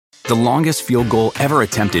The longest field goal ever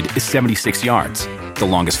attempted is 76 yards. The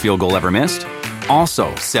longest field goal ever missed?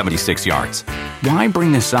 Also 76 yards. Why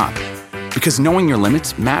bring this up? Because knowing your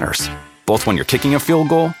limits matters, both when you're kicking a field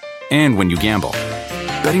goal and when you gamble.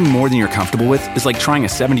 Betting more than you're comfortable with is like trying a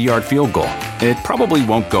 70-yard field goal. It probably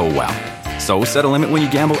won't go well. So set a limit when you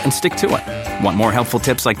gamble and stick to it. Want more helpful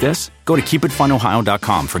tips like this? Go to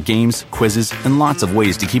keepitfunohio.com for games, quizzes, and lots of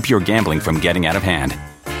ways to keep your gambling from getting out of hand.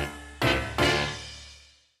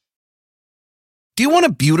 Do you want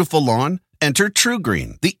a beautiful lawn? Enter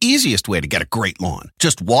TruGreen, the easiest way to get a great lawn.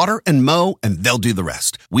 Just water and mow, and they'll do the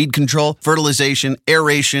rest. Weed control, fertilization,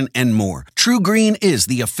 aeration, and more. TruGreen is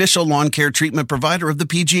the official lawn care treatment provider of the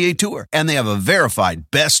PGA Tour, and they have a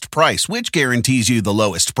verified best price, which guarantees you the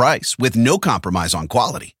lowest price with no compromise on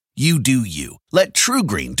quality. You do you. Let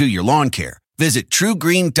TruGreen do your lawn care. Visit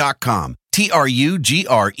TruGreen.com,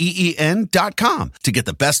 TruGreen.com, to get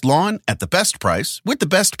the best lawn at the best price with the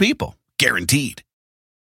best people. Guaranteed.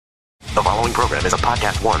 The following program is a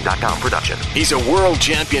podcast1.com production. He's a world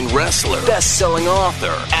champion wrestler, best-selling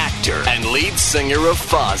author, actor, and lead singer of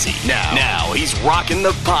Fozzy. Now he's rocking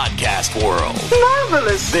the podcast world.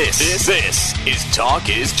 Marvelous. This is Talk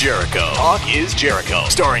is Jericho. Talk is Jericho,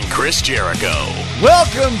 starring Chris Jericho.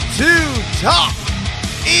 Welcome to Talk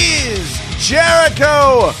is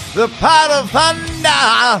Jericho, the pot of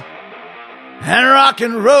thunder and rock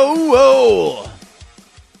and roll.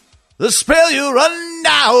 The spell you run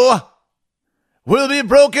now will be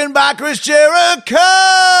broken by Chris Jericho.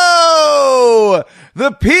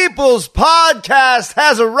 The People's Podcast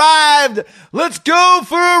has arrived. Let's go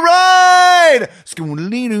for a ride.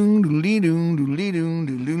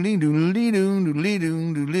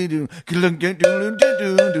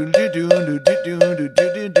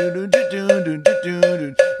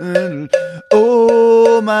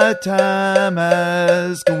 Oh, my time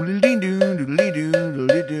has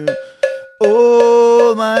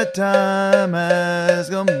oh, my time has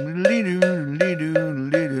come.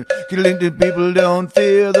 People don't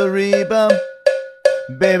fear the reaper.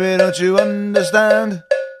 Baby, don't you understand?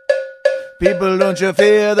 People, don't you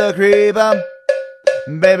fear the creeper?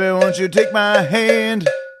 Baby, won't you take my hand?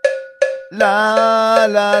 La,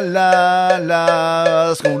 la, la,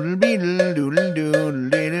 la.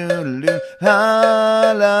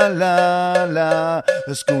 La, la, la, la.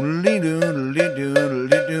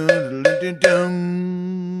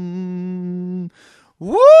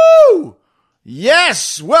 Woo!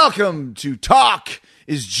 Yes, welcome to Talk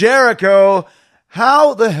is Jericho.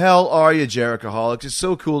 How the hell are you, Jerichoholics? It's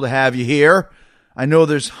so cool to have you here. I know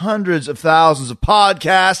there's hundreds of thousands of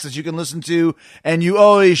podcasts that you can listen to, and you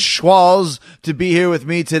always schwaz to be here with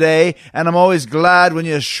me today, and I'm always glad when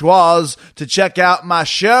you schwaz to check out my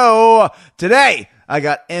show. Today, I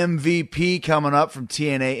got MVP coming up from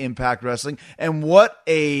TNA Impact Wrestling, and what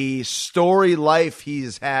a story life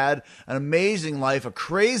he's had, an amazing life, a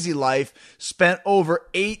crazy life, spent over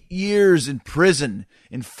 8 years in prison,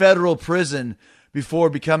 in federal prison, before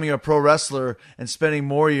becoming a pro wrestler and spending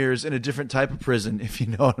more years in a different type of prison, if you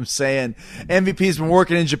know what I'm saying. MVP's been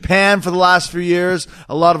working in Japan for the last few years.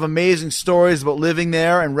 A lot of amazing stories about living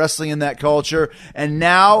there and wrestling in that culture. And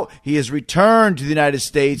now he has returned to the United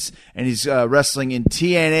States and he's wrestling in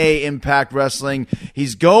TNA Impact Wrestling.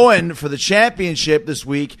 He's going for the championship this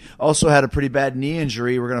week. Also had a pretty bad knee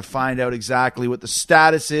injury. We're going to find out exactly what the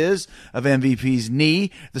status is of MVP's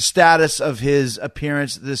knee, the status of his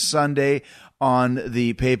appearance this Sunday on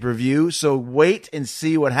the pay-per-view. So wait and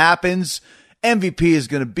see what happens. MVP is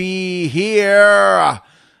going to be here.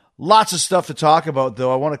 Lots of stuff to talk about,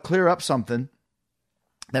 though. I want to clear up something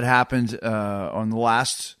that happened on the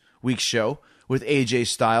last week's show with AJ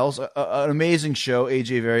Styles. An amazing show.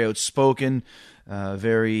 AJ very outspoken,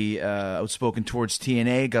 very outspoken towards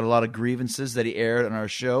TNA. Got a lot of grievances that he aired on our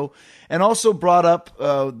show. And also brought up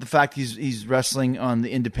the fact he's wrestling on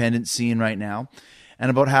the independent scene right now. And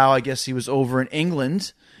about how I guess he was over in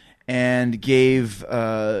England and gave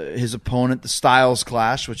his opponent the Styles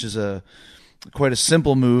Clash, which is quite a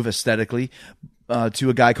simple move aesthetically, to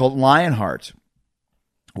a guy called Lionheart,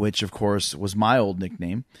 which of course was my old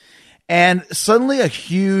nickname. And suddenly a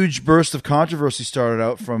huge burst of controversy started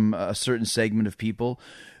out from a certain segment of people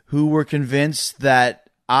who were convinced that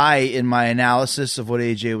I, in my analysis of what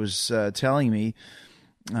AJ was telling me,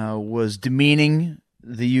 was demeaning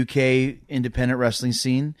the UK independent wrestling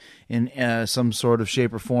scene in some sort of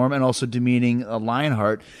shape or form, and also demeaning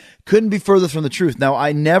Lionheart. Couldn't be further from the truth. Now,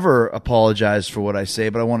 I never apologize for what I say,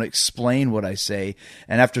 but I want to explain what I say.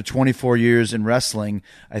 And after 24 years in wrestling,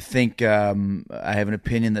 I think I have an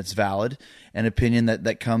opinion that's valid, an opinion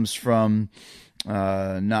that comes from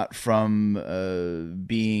not from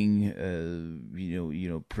being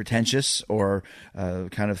pretentious or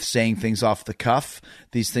kind of saying things off the cuff.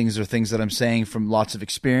 These things are things that I'm saying from lots of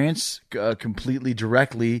experience, completely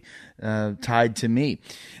directly tied to me.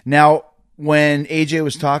 Now, when AJ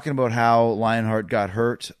was talking about how Lionheart got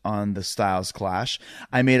hurt on the Styles Clash,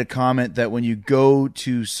 I made a comment that when you go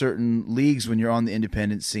to certain leagues, when you're on the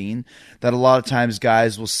independent scene, that a lot of times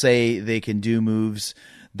guys will say they can do moves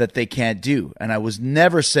that they can't do. And I was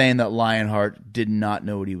never saying that Lionheart did not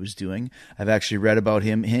know what he was doing. I've actually read about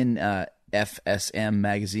him in FSM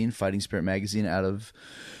magazine, Fighting Spirit magazine, out of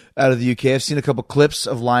the UK. I've seen a couple clips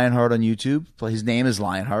of Lionheart on YouTube. His name is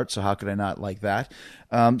Lionheart, so how could I not like that?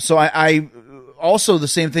 So I also, the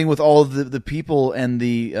same thing with all of the people and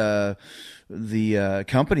the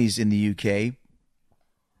companies in the UK.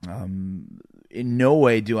 In no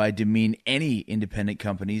way do I demean any independent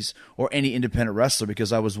companies or any independent wrestler,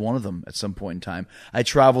 because I was one of them at some point in time. I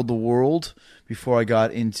traveled the world before I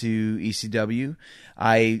got into ECW.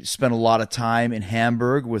 I spent a lot of time in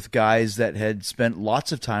Hamburg with guys that had spent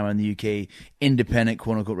lots of time on the UK independent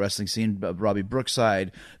quote-unquote wrestling scene. Robbie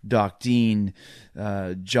Brookside, Doc Dean,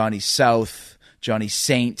 Johnny South, Johnny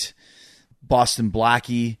Saint, Boston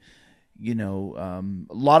Blackie. A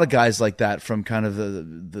lot of guys like that from kind of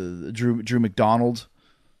the Drew McDonald.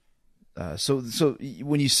 So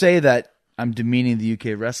when you say that I'm demeaning the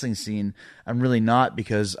UK wrestling scene, I'm really not,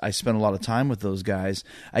 because I spent a lot of time with those guys.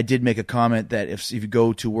 I did make a comment that if you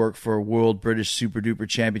go to work for World British Super Duper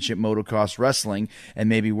Championship Motocross Wrestling and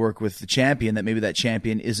maybe work with the champion, that maybe that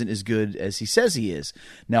champion isn't as good as he says he is.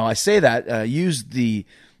 Now, I say that, use the...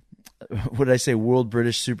 what did I say? World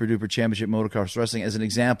British Super Duper Championship Motocross Wrestling as an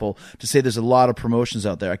example to say there's a lot of promotions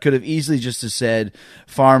out there. I could have easily just have said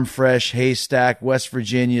Farm Fresh, Haystack, West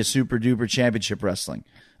Virginia Super Duper Championship Wrestling.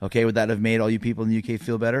 Okay, would that have made all you people in the UK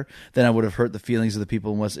feel better? Then I would have hurt the feelings of the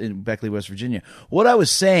people in Beckley, West Virginia. What I was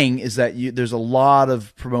saying is that there's a lot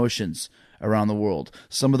of promotions around the world.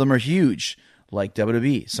 Some of them are huge, like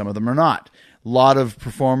WWE. Some of them are not. A lot of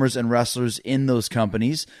performers and wrestlers in those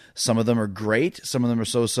companies. Some of them are great. Some of them are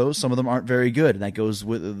so-so. Some of them aren't very good. And that goes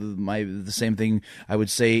with the same thing I would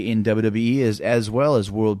say in WWE as well as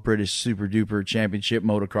World British Super Duper Championship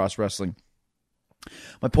Motocross Wrestling.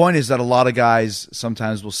 My point is that a lot of guys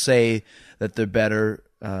sometimes will say that they're better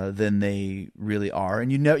than they really are.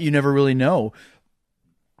 And you never really know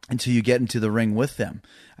until you get into the ring with them.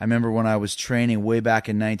 I remember when I was training way back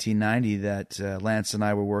in 1990 that Lance and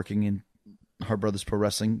I were working in Hart Brothers Pro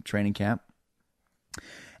Wrestling training camp.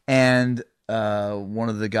 And one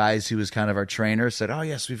of the guys who was kind of our trainer said, "Oh,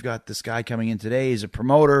 yes, we've got this guy coming in today. He's a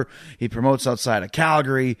promoter. He promotes outside of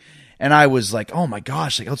Calgary." And I was like, "Oh, my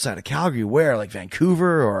gosh, like outside of Calgary, where? Like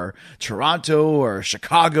Vancouver or Toronto or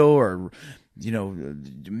Chicago or,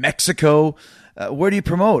 Mexico? Where do you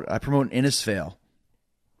promote?" I promote in Innisfail.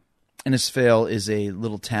 Innisfail is a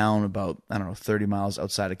little town about, 30 miles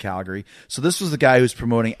outside of Calgary. So this was the guy who's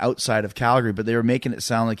promoting outside of Calgary, but they were making it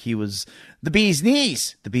sound like he was the bee's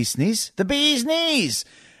knees. The bee's knees? The bee's knees!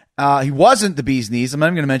 He wasn't the bee's knees. I'm not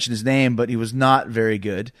even going to mention his name, but he was not very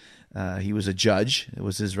good. He was a judge. It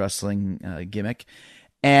was his wrestling gimmick.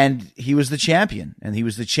 And he was the champion. And he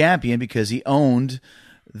was the champion because he owned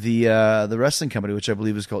the wrestling company, which I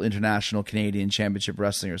believe is called International Canadian Championship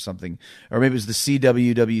Wrestling or something, or maybe it was the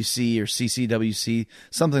CWWC or CCWC,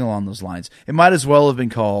 something along those lines. It might as well have been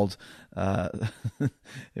called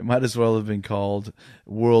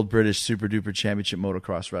World British Super Duper Championship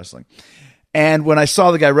Motocross Wrestling. And when I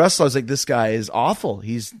saw the guy wrestle, I was like, "This guy is awful.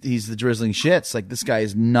 He's the drizzling shits. Like, this guy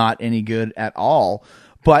is not any good at all."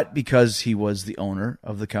 But because he was the owner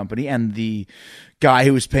of the company and the guy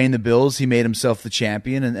who was paying the bills, he made himself the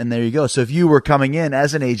champion, and there you go. So if you were coming in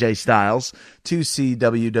as an AJ Styles to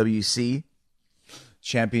CWWC,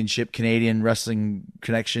 Championship Canadian Wrestling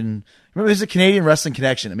Connection, remember it was a Canadian Wrestling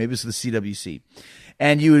Connection, and maybe it was the CWC,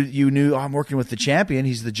 and you knew, I'm working with the champion,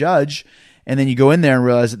 he's the judge, and then you go in there and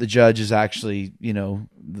realize that the judge is actually,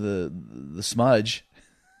 the smudge,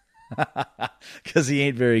 because he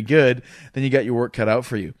ain't very good, then you got your work cut out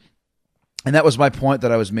for you. And that was my point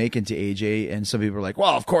that I was making to AJ, and some people were like,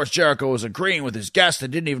 "Well, of course Jericho was agreeing with his guest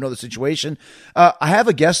and didn't even know the situation." I have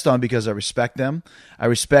a guest on because I respect them. I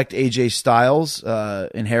respect AJ Styles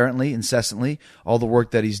inherently, incessantly, all the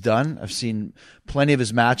work that he's done. I've seen plenty of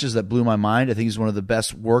his matches that blew my mind. I think he's one of the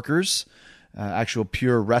best workers, actual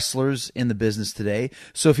pure wrestlers in the business today.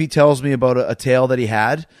 So if he tells me about a tale that he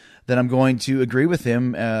had then I'm going to agree with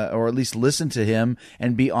him or at least listen to him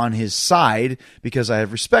and be on his side because I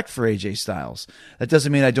have respect for AJ Styles. That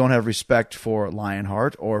doesn't mean I don't have respect for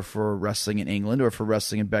Lionheart or for wrestling in England or for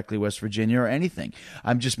wrestling in Beckley, West Virginia or anything.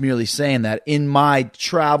 I'm just merely saying that in my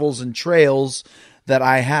travels and trails that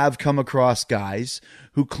I have come across guys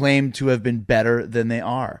who claim to have been better than they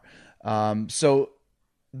are. So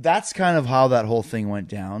that's kind of how that whole thing went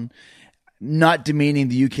down. Not demeaning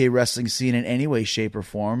the UK wrestling scene in any way, shape, or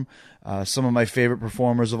form. Some of my favorite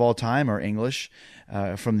performers of all time are English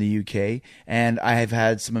from the UK, and I have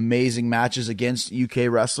had some amazing matches against UK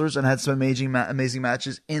wrestlers and had some amazing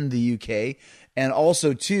matches in the UK. And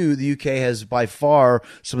also, too, the UK has by far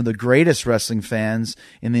some of the greatest wrestling fans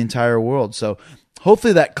in the entire world. So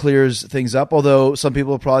hopefully that clears things up, although some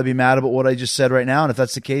people will probably be mad about what I just said right now. And if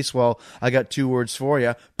that's the case, well, I got 2 words for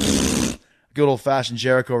you. Good old-fashioned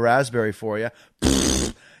Jericho Raspberry for you.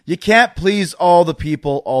 You can't please all the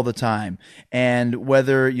people all the time. And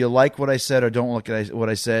whether you like what I said or don't like what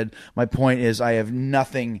I said, my point is I have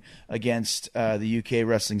nothing against the UK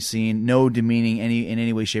wrestling scene, no demeaning in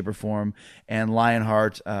any way, shape, or form. And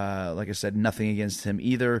Lionheart, like I said, nothing against him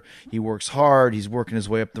either. He works hard. He's working his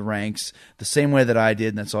way up the ranks the same way that I did,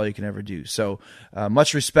 and that's all you can ever do. So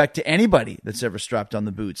much respect to anybody that's ever strapped on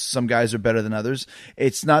the boots. Some guys are better than others.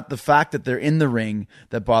 It's not the fact that they're in the ring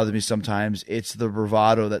that bothers me sometimes. It's the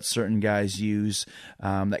bravado that certain guys use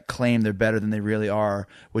that claim they're better than they really are,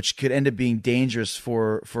 which could end up being dangerous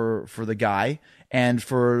for the guy and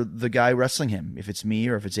for the guy wrestling him, if it's me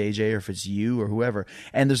or if it's AJ or if it's you or whoever.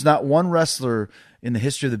 And there's not one wrestler in the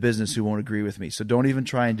history of the business who won't agree with me. So don't even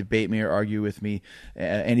try and debate me or argue with me.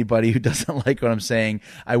 Anybody who doesn't like what I'm saying,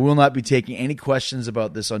 I will not be taking any questions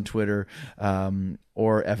about this on Twitter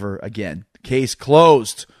or ever again. Case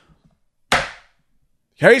closed.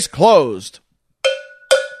 Case closed.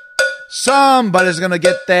 Somebody's going to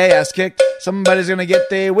get their ass kicked. Somebody's going to get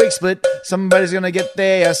their wig split. Somebody's going to get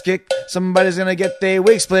their ass kicked. Somebody's going to get their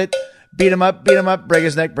wig split. Beat him up, break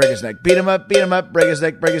his neck, break his neck. Beat him up, break his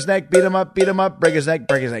neck, break his neck. Beat him up, break his neck,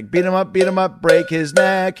 break his neck. Beat him up, break his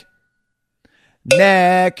neck.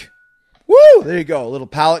 Neck. Woo! There you go. A little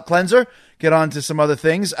palate cleanser. Get on to some other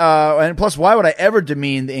things. And plus, why would I ever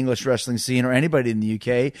demean the English wrestling scene or anybody in the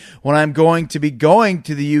UK when I'm going to be going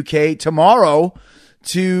to the UK tomorrow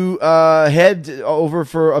to head over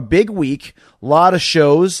for a big week. A lot of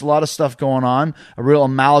shows, a lot of stuff going on, a real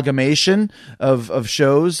amalgamation of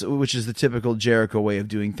shows, which is the typical Jericho way of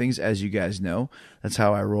doing things, as you guys know. That's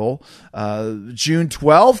how I roll. June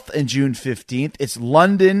 12th and June 15th, it's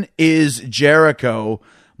London is Jericho,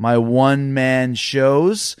 my one-man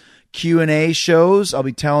shows. Q&A shows. I'll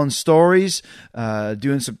be telling stories,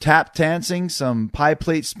 doing some tap dancing, some pie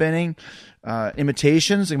plate spinning,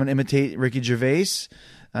 imitations. I'm going to imitate Ricky Gervais.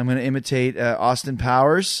 I'm going to imitate Austin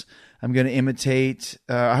Powers. I'm going to imitate...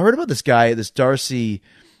 I heard about this guy, this Darcy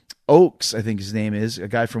Oaks, I think his name is, a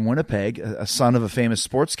guy from Winnipeg, a son of a famous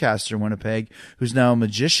sportscaster in Winnipeg, who's now a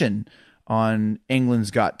magician on England's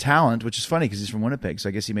Got Talent, which is funny because he's from Winnipeg, so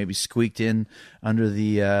I guess he maybe squeaked in under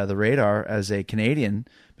the radar as a Canadian.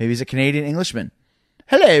 Maybe he's a Canadian Englishman.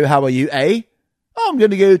 Hello, how are you, eh? Oh, I'm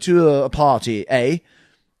going to go to a party, eh?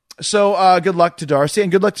 So good luck to Darcy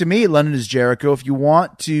and good luck to me. London is Jericho. If you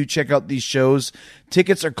want to check out these shows,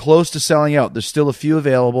 tickets are close to selling out. There's still a few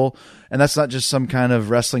available, and that's not just some kind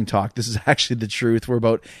of wrestling talk. This is actually the truth. We're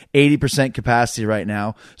about 80% capacity right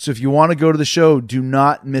now. So if you want to go to the show, do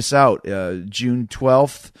not miss out. June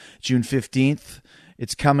 12th, June 15th.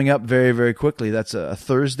 It's coming up very, very quickly. That's a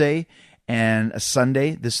Thursday and a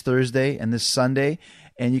Sunday, this Thursday and this Sunday.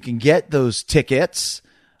 And you can get those tickets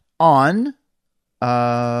on...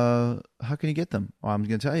 how can you get them? Well, I'm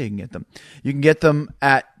going to tell you can get them. You can get them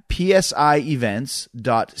at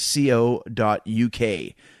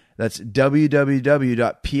psievents.co.uk. That's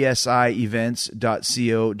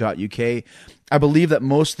www.psievents.co.uk. I believe that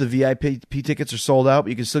most of the VIP tickets are sold out, but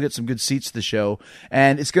you can still get some good seats to the show.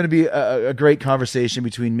 And it's going to be a great conversation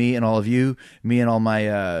between me and all of you, me and all my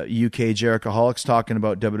UK Jerichoholics, talking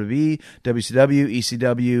about WWE, WCW,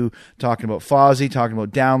 ECW, talking about Fozzy, talking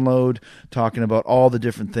about Download, talking about all the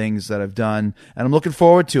different things that I've done. And I'm looking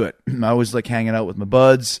forward to it. I always like hanging out with my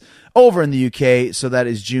buds over in the UK. So that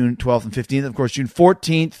is June 12th and 15th. Of course, June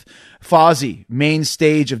 14th, Fozzy, main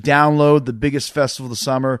stage of Download, the biggest festival of the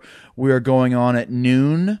summer. We are going on at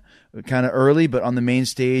noon, kind of early, but on the main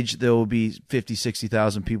stage, there will be 50,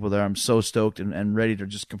 60,000 people there. I'm so stoked and ready to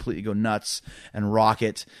just completely go nuts and rock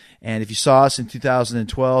it. And if you saw us in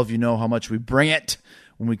 2012, you know how much we bring it.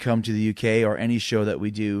 when we come to the UK or any show that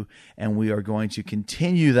we do, and we are going to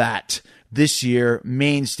continue that this year,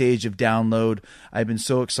 main stage of Download. I've been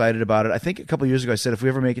so excited about it. I think a couple of years ago I said if we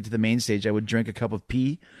ever make it to the main stage, I would drink a cup of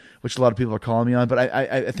pee, which a lot of people are calling me on. But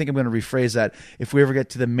I think I'm going to rephrase that. If we ever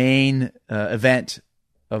get to the main event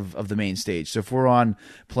of the main stage. So if we're on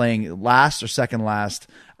playing last or second last,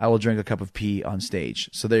 I will drink a cup of pee on stage.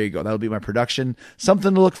 So there you go. That'll be my production.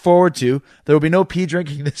 Something to look forward to. There will be no pee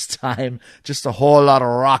drinking this time. Just a whole lot of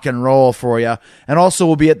rock and roll for you. And also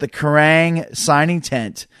we'll be at the Kerrang signing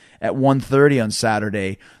tent at 1:30 on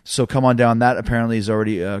Saturday. So come on down. That apparently is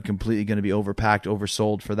already completely going to be overpacked,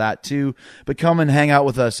 oversold for that too. But come and hang out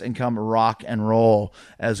with us and come rock and roll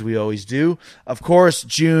as we always do. Of course,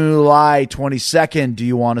 July 22nd, Do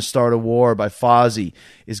You Want to Start a War by Fozzy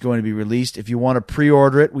is going to be released. If you want to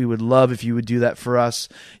pre-order it, we would love if you would do that for us.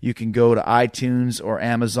 You can go to iTunes or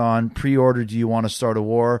Amazon, pre-order Do You Want to Start a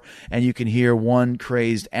War, and you can hear One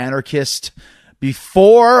Crazed Anarchist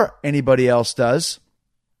before anybody else does.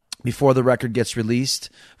 Before the record gets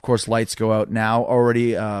released. Of course, Lights Go Out Now,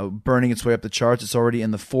 already burning its way up the charts. It's already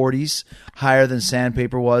in the 40s, higher than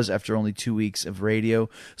Sandpaper was after only 2 weeks of radio.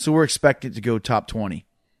 So we're expected to go top 20,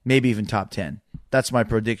 maybe even top 10. That's my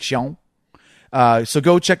prediction. So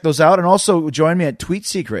go check those out. And also join me at Tweet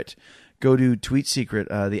Secret. Go to Tweet Secret,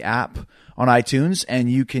 the app on iTunes,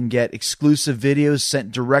 and you can get exclusive videos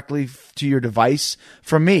sent directly to your device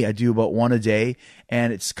from me. I do about one a day,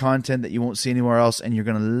 and it's content that you won't see anywhere else, and you're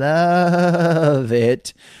going to love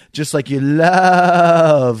it, just like you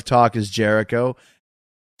love Talk is Jericho.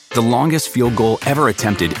 The longest field goal ever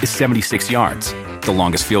attempted is 76 yards. The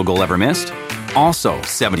longest field goal ever missed? Also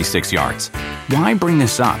 76 yards. Why bring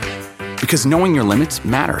this up? Because knowing your limits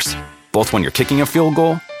matters, both when you're kicking a field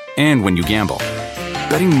goal and when you gamble.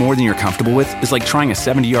 Betting more than you're comfortable with is like trying a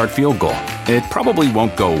 70-yard field goal. It probably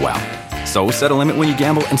won't go well. So set a limit when you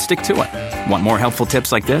gamble and stick to it. Want more helpful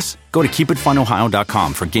tips like this? Go to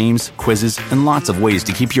keepitfunohio.com for games, quizzes, and lots of ways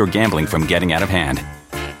to keep your gambling from getting out of hand.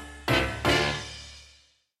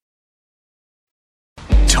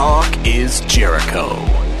 Talk is Jericho.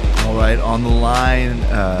 All right, on the line,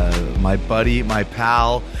 my buddy, my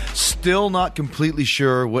pal, still not completely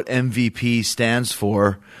sure what MVP stands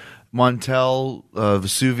for. Montel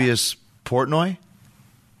Vesuvius Portnoy?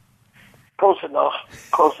 Close enough.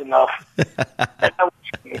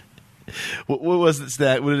 What was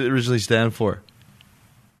it? What did it originally stand for?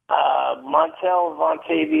 Montel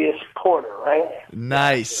Vontavious Porter, right?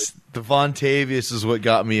 Nice. The Vontavious is what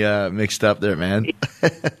got me mixed up there, man.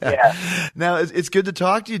 Yeah. Now, it's good to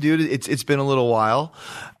talk to you, dude. It's been a little while.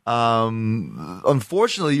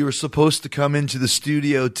 Unfortunately, you were supposed to come into the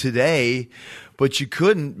studio today, but you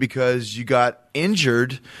couldn't because you got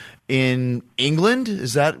injured in England.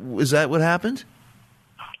 Is that what happened?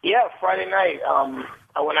 Yeah, Friday night.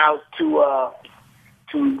 I went out to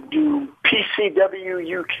do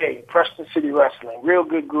PCW UK, Preston City Wrestling. Real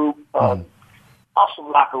good group.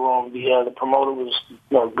 Awesome locker room. The promoter was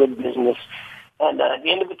good business. And at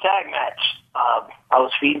the end of the tag match, I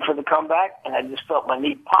was feeding for the comeback, and I just felt my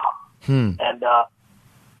knee pop, and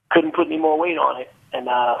couldn't put any more weight on it. And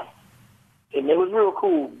it was real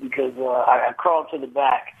cool because I crawled to the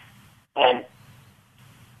back, and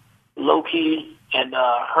Loki and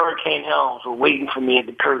Hurricane Helms were waiting for me at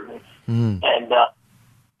the curtain, and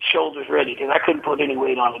shoulders ready because I couldn't put any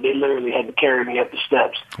weight on it. They literally had to carry me up the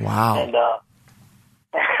steps. Wow. And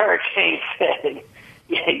Hurricane said,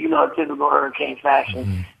 yeah, typical Hurricane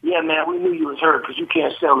fashion. Yeah, man, we knew you was hurt because you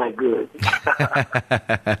can't sell that good.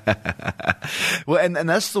 Well, and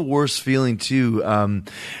that's the worst feeling too.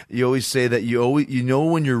 You always say that you know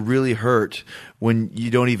when you're really hurt when you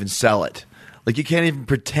don't even sell it. Like you can't even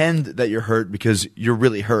pretend that you're hurt because you're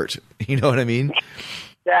really hurt. You know what I mean?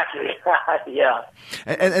 Exactly. Yeah.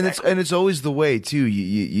 And it's always the way too.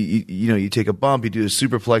 You take a bump, you do a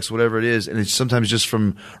superplex, whatever it is, and it's sometimes just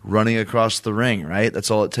from running across the ring, right?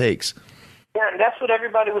 That's all it takes. Yeah, and that's what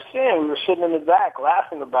everybody was saying. We were sitting in the back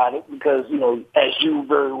laughing about it because, as you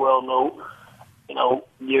very well know,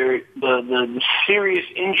 the serious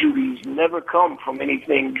injuries never come from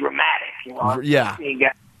anything dramatic. Yeah. You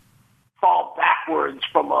got fall backwards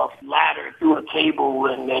from a ladder through a table,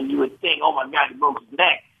 and then you would think, "Oh my God, he broke his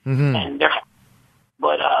neck." Mm-hmm.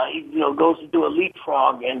 But he goes to do a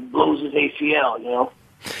leapfrog and blows his ACL.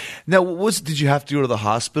 Now, did you have to go to the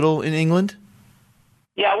hospital in England?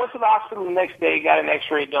 Yeah, I went to the hospital the next day, got an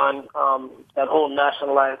X-ray done. That whole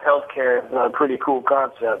nationalized healthcare is a pretty cool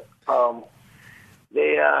concept.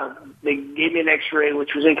 They gave me an X-ray,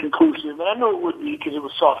 which was inconclusive, and I knew it would be because it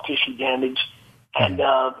was soft tissue damage. And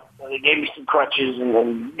they gave me some crutches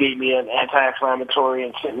and gave me an anti-inflammatory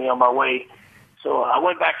and sent me on my way. So I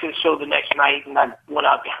went back to the show the next night, and I went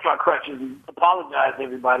out, got my crutches, and apologized to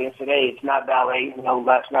everybody, and said, "Hey, it's not ballet.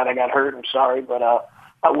 Last night I got hurt. I'm sorry, but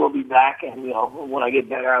I will be back, and when I get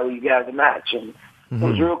better, I'll you guys a match." And it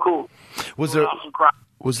was real cool.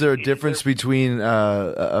 Was there a difference between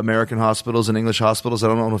American hospitals and English hospitals? I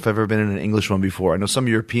don't know if I've ever been in an English one before. I know some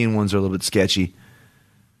European ones are a little bit sketchy.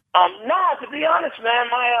 No, to be honest, man,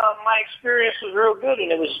 my experience was real good,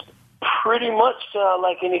 and it was pretty much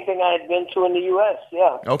like anything I had been to in the U.S.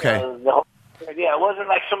 Yeah. Okay. It wasn't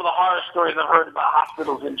like some of the horror stories I've heard about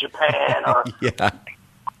hospitals in Japan or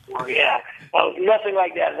nothing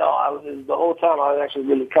like that at all. The whole time I was actually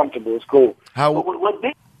really comfortable. It was cool.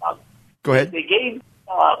 Go ahead. They gave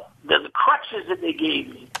the crutches that they gave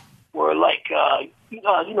me were like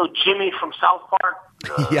Jimmy from South Park.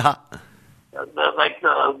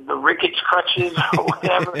 The Ricketts crutches or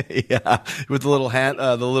whatever. With the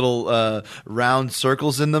little round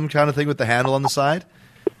circles in them, kind of thing, with the handle on the side.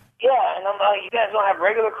 Yeah, and I'm like, you guys don't have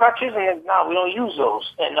regular crutches, and no, we don't use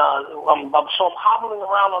those. And I'm hobbling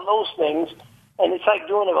around on those things, and it's like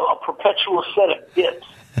doing a perpetual set of dips.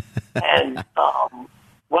 And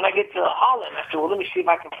when I get to Holland, I said, well, let me see if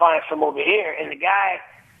I can find some over here. And the guy,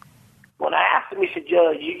 when I asked him, he said,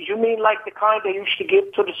 you mean like the kind they used to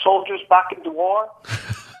give to the soldiers back in the war?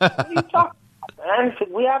 What are you talking about? And he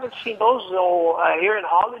said, we haven't seen those here in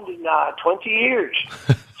Holland in 20 years.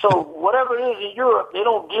 So whatever it is in Europe, they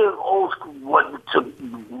don't give old to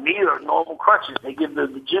me or normal crutches. They give the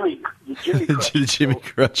Jimmy crutches. The Jimmy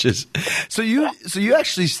crutches. So you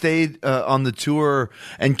actually stayed on the tour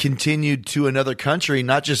and continued to another country,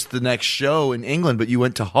 not just the next show in England, but you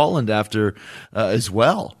went to Holland after as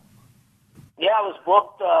well. Yeah, I was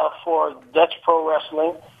booked for Dutch Pro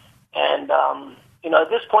Wrestling, and at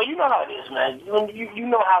this point, you know how it is, man. You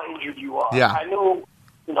know how injured you are. Yeah. I knew,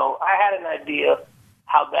 I had an idea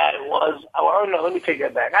how bad it was. Or no, let me take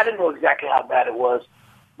that back. I didn't know exactly how bad it was,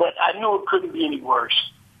 but I knew it couldn't be any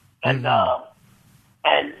worse. And I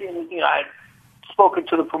had spoken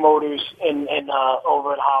to the promoters in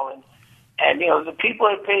over in Holland, and the people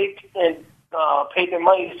had paid their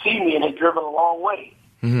money to see me and had driven a long way.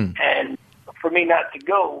 Mm-hmm. And for me not to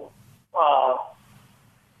go,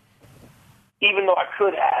 even though I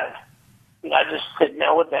could have, I just said,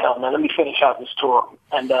 "Man, what the hell, man? Let me finish out this tour."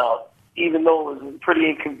 And even though it was pretty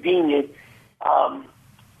inconvenient,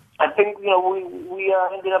 I think we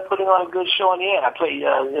ended up putting on a good show in the end. I played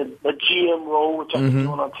a GM role, which I've been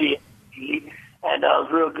doing on TNT, and it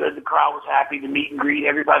was real good. The crowd was happy. The meet and greet,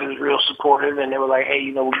 everybody was real supportive, and they were like,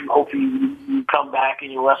 "Hey, hopefully you come back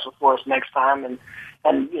and you wrestle for us next time." And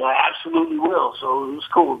I absolutely will. So it was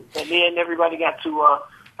cool. And then everybody got to.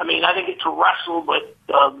 I didn't get to wrestle, but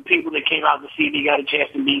the people that came out to see me got a chance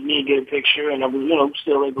to meet me and get a picture, and I was,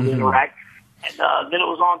 still able to interact. And then it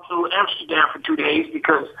was on to Amsterdam for 2 days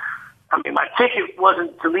because, my ticket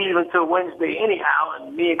wasn't to leave until Wednesday anyhow,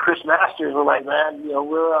 and me and Chris Masters were like, man,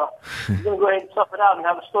 we're going to go ahead and tough it out and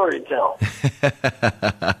have a story to tell.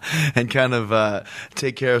 And kind of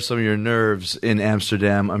take care of some of your nerves in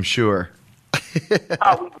Amsterdam, I'm sure.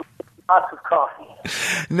 Lots of coffee.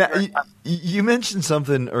 Now, you mentioned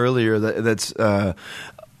something earlier that's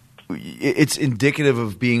it's indicative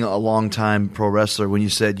of being a long-time pro wrestler when you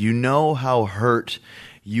said how hurt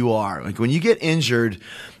you are. Like when you get injured,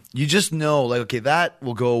 you just know, like, okay, that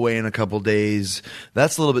will go away in a couple days.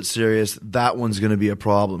 That's a little bit serious. That one's going to be a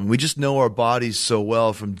problem. We just know our bodies so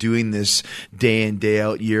well from doing this day in, day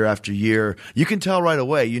out, year after year. You can tell right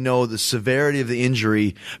away. You know the severity of the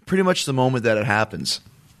injury pretty much the moment that it happens.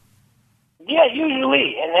 Yeah,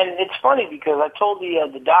 usually. And then it's funny because I told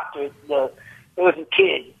the doctor, there was a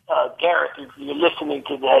kid, Gareth, if you're listening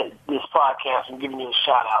to this podcast, I'm giving you a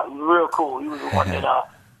shout out. He was real cool. He was the one that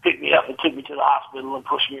picked me up and took me to the hospital and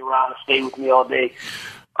pushed me around and stayed with me all day.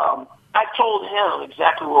 I told him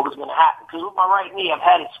exactly what was going to happen because with my right knee, I've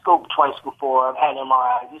had it scoped twice before. I've had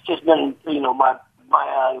MRIs. It's just been,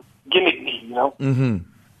 my gimmick knee, Mm-hmm.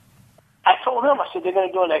 I told him, I said, they're going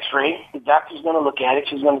to do an x-ray. The doctor's going to look at it.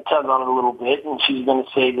 She's going to tug on it a little bit, and she's going to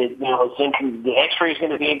say that, the x-ray is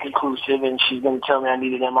going to be inconclusive, and she's going to tell me I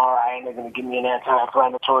need an MRI, and they're going to give me an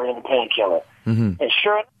anti-inflammatory and a painkiller. Mm-hmm. And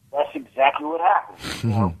sure enough, that's exactly what happened.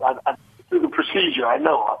 Mm-hmm. I through the procedure, I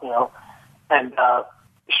know. And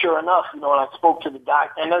sure enough, when I spoke to the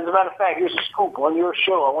doctor, and as a matter of fact, here's a scoop. On your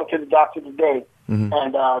show, I went to the doctor today,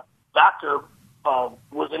 and doctor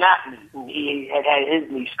was an athlete, and he had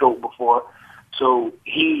his knee scoped before, so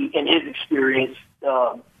he, in his experience,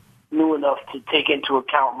 knew enough to take into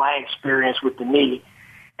account my experience with the knee,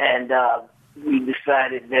 and we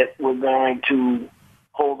decided that we're going to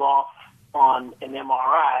hold off on an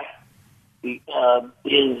MRI.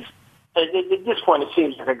 His at this point, it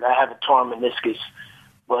seems like I have a torn meniscus,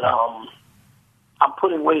 but I'm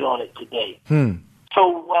putting weight on it today.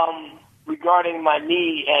 So regarding my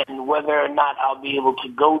knee and whether or not I'll be able to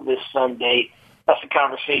go this Sunday, that's a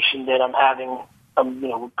conversation that I'm having.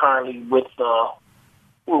 Currently with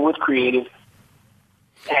Creative,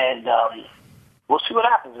 and we'll see what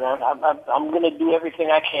happens, man. I'm going to do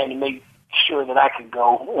everything I can to make sure that I can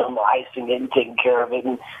go. I'm icing it and taking care of it,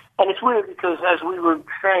 and it's weird because as we were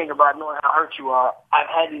saying about knowing how hurt you are, I've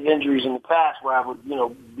had these injuries in the past where I would,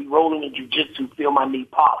 be rolling in jiu-jitsu, feel my knee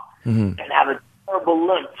pop, and have a terrible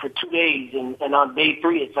limp for 2 days, and on day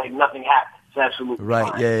 3, it's like nothing happened. It's absolutely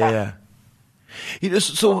right. fine. Yeah.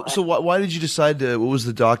 So why did you decide to? What was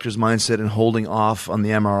the doctor's mindset in holding off on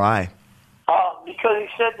the MRI? Because he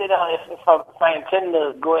said that if I intend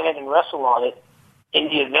to go ahead and wrestle on it, in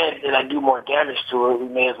the event that I do more damage to it, we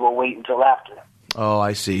may as well wait until after. Oh,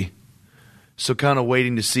 I see. So kind of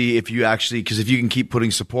waiting to see if you actually, because if you can keep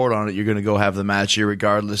putting support on it, you're going to go have the match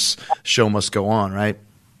irregardless. Show must go on, right?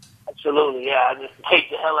 Absolutely, yeah. I just take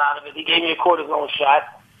the hell out of it. He gave me a cortisone shot,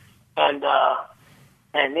 and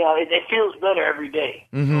it feels better every day.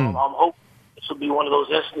 Mm-hmm. So I'm hoping this will be one of those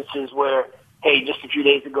instances where, hey, just a few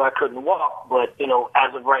days ago I couldn't walk, but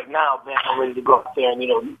as of right now, man, I'm ready to go out there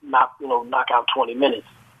and knock out 20 minutes.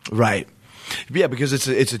 Right. Yeah, because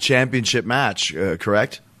it's a championship match,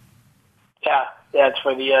 correct? Yeah, it's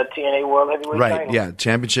for the TNA World Heavyweight title. Right, yeah,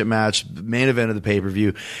 championship match, main event of the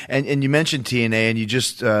pay-per-view. And you mentioned TNA, and you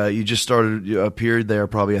just started appeared there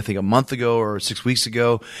probably, I think, a month ago or 6 weeks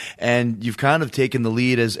ago, and you've kind of taken the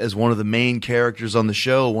lead as one of the main characters on the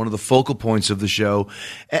show, one of the focal points of the show,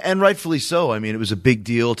 and rightfully so. I mean, it was a big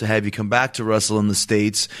deal to have you come back to wrestle in the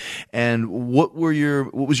States. And what was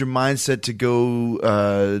your mindset to go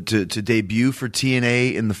to debut for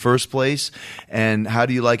TNA in the first place, and how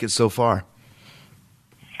do you like it so far?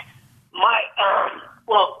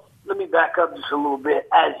 Well, let me back up just a little bit.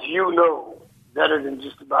 As you know, better than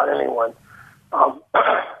just about anyone, I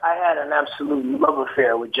had an absolute love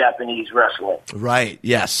affair with Japanese wrestling. Right.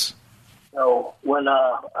 Yes. So when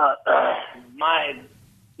my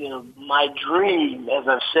dream, as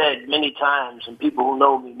I've said many times, and people who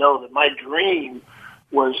know me know that my dream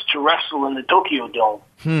was to wrestle in the Tokyo Dome.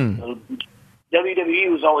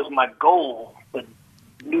 WWE was always my goal, but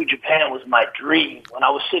New Japan was my dream. When I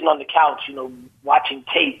was sitting on the couch, watching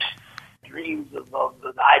tapes, dreams of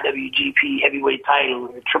the IWGP Heavyweight title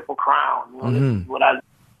and the Triple Crown. This is what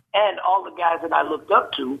and all the guys that I looked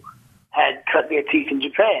up to had cut their teeth in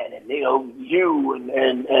Japan, and you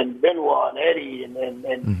and Benoit and Eddie and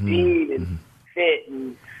Dean and Fit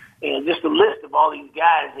and just a list of all these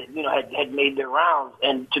guys that had made their rounds.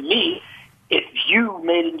 And to me, if you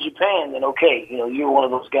made it in Japan, then okay, you're one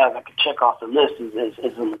of those guys I could check off the list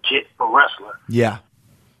as a legit pro wrestler. Yeah.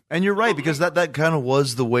 And you're right, because that kind of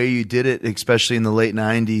was the way you did it, especially in the late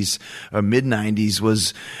 90s or mid 90s,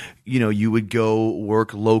 was, you would go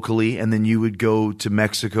work locally, and then you would go to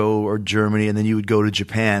Mexico or Germany, and then you would go to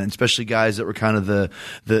Japan. And especially guys that were kind of the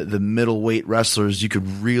middleweight wrestlers, you could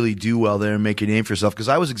really do well there and make a name for yourself. Because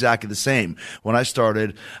I was exactly the same. When I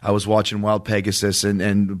started, I was watching Wild Pegasus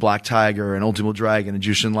and Black Tiger and Ultimo Dragon and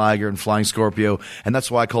Jushin Liger and Flying Scorpio. And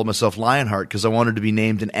that's why I called myself Lionheart, because I wanted to be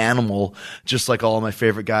named an animal, just like all of my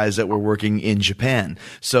favorite guys that were working in Japan.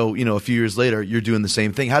 So, a few years later, you're doing the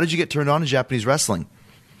same thing. How did you get turned on to Japanese wrestling?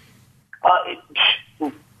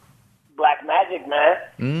 Black Magic, man.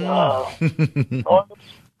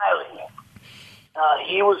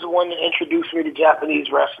 He was the one that introduced me to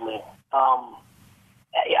Japanese wrestling. I'll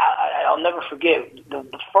never forget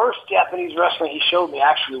the first Japanese wrestling he showed me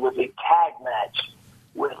actually was a tag match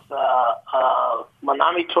with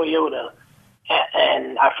Manami Toyota,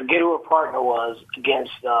 and I forget who her partner was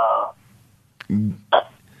against.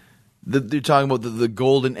 You're talking about the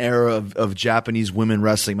golden era of Japanese women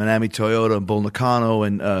wrestling, Manami Toyota and Bull Nakano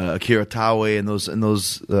and Akira Taue and those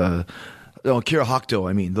Akira Hakuto.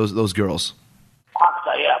 I mean those girls.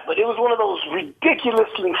 Hakuto, yeah, but it was one of those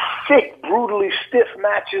ridiculously thick, brutally stiff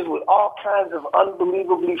matches with all kinds of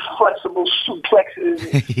unbelievably flexible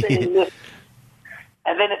suplexes and spinning lifts.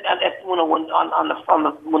 And then when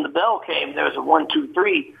the bell came, there was a 1, 2,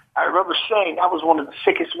 3. I remember saying that was one of the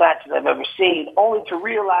sickest matches I've ever seen, only to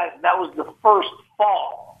realize that was the first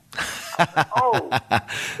fall.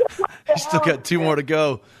 You still got 2 more to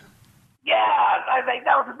go. Yeah, I think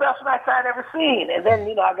that was the best match I'd ever seen. And then,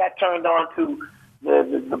 I got turned on to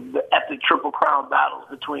the epic Triple Crown battles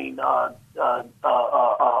between Kawada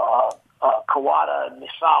and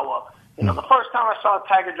Misawa. You know, the first time I saw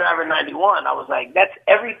Tiger Driver 91, I was like, that's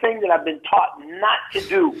everything that I've been taught not to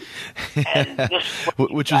do. And this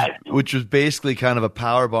which was basically kind of a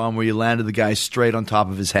power bomb where you landed the guy straight on top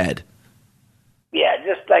of his head. Yeah,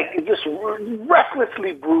 just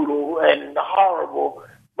recklessly brutal and horrible.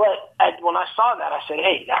 But when I saw that, I said,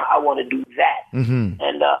 hey, I want to do that. Mm-hmm.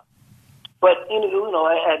 And but you know,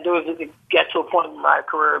 it got to a point in my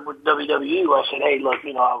career with WWE where I said, hey, look,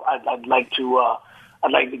 you know, I'd like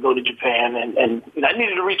to go to Japan, and you know, I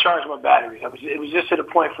needed to recharge my batteries. It was just at a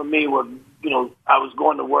point for me where, you know, I was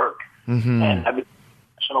going to work, mm-hmm. and I became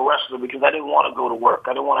a professional wrestler because I didn't want to go to work.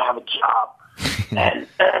 I didn't want to have a job, and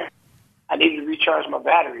I needed to recharge my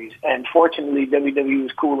batteries. And fortunately, WWE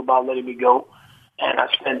was cool about letting me go, and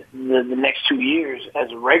I spent the next 2 years as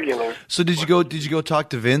a regular. So did you go talk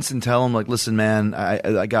to Vince and tell him, like, listen, man,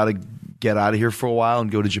 I got to get out of here for a while and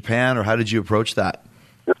go to Japan, or how did you approach that?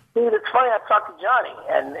 Dude, it's funny. I talked to Johnny,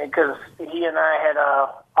 and because he and I had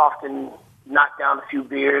often knocked down a few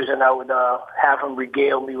beers, and I would have him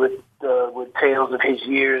regale me with tales of his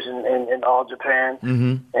years in All Japan,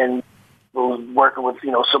 mm-hmm. and was working with,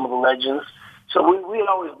 you know, some of the legends. So we had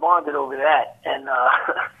always bonded over that. And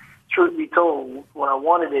truth be told, when I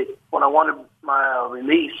wanted my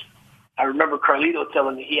release, I remember Carlito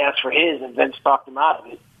telling me he asked for his, and Vince talked him out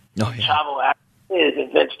of it. Oh, yeah. Chavo asked for his,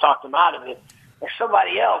 and Vince talked him out of it. And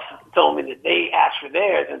somebody else told me that they asked for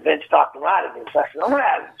theirs, and Vince talked them out of it. So I said, I'm going to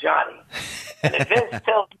ask Johnny. And if Vince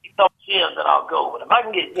tells me some Jim, then I'll go with him.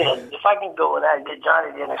 If I can go with that and get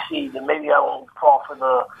Johnny to intercede, then maybe I won't fall for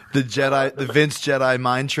the Vince Jedi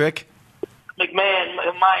mind trick. McMahon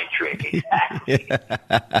mind trick, exactly.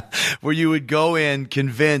 Yeah. Where you would go in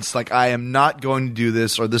convinced, like, I am not going to do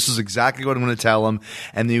this, or this is exactly what I'm going to tell him,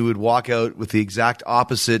 and then you would walk out with the exact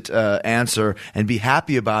opposite answer and be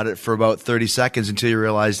happy about it for about 30 seconds until you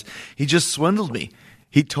realized he just swindled me.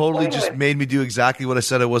 He totally just made me do exactly what I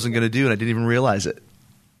said I wasn't going to do, and I didn't even realize it.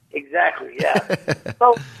 Exactly, yeah.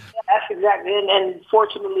 So that's exactly, and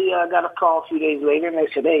fortunately I got a call a few days later, and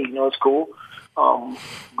they said, hey, you know, it's cool.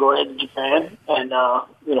 Go ahead to Japan, and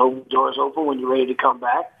you know, doors open when you're ready to come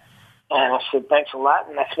back. And I said, thanks a lot.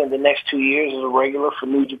 And I spent the next 2 years as a regular for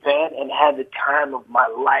New Japan and had the time of my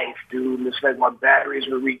life, dude. It's like my batteries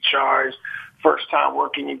were recharged. First time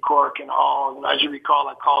working in Cork and Hall. And as you recall,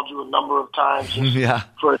 I called you a number of times just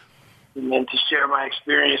and to share my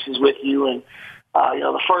experiences with you. And you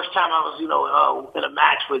know, the first time I was, you know, in a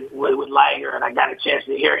match with Liger, and I got a chance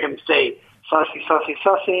to hear him say,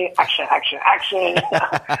 Sussy, action, action, action.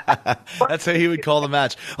 That's how he would call the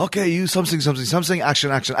match. Okay, you something,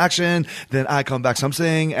 action, action, action. Then I come back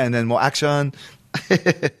something, and then more action.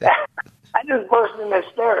 I just burst in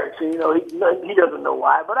hysterics, and, you know, he doesn't know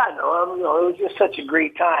why, but I know. You know, it was just such a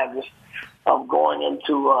great time, just going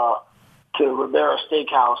into to Ribera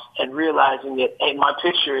Steakhouse and realizing that, hey, my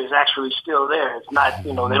picture is actually still there. It's not,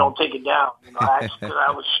 you know, they don't take it down. You know,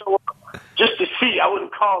 I would show up just to see. I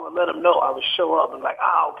wouldn't call and let them know. I would show up and like,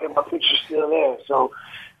 okay, my picture's still there. So,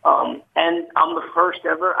 and I'm the first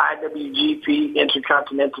ever IWGP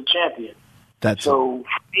Intercontinental Champion. That's so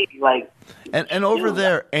like, and over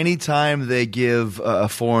there, anytime they give a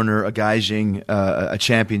foreigner, a Gaijin, a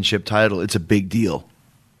championship title, it's a big deal.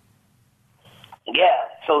 Yeah.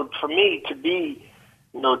 So for me to be,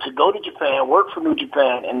 you know, to go to Japan, work for New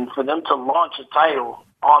Japan, and for them to launch a title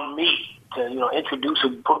on me, to, you know, introduce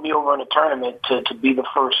and put me over in a tournament to be the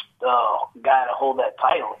first guy to hold that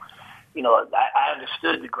title, you know, I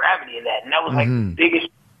understood the gravity of that, and that was like the biggest,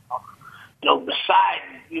 you know, besides,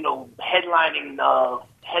 you know, headlining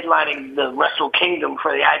the Wrestle Kingdom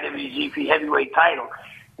for the IWGP Heavyweight title.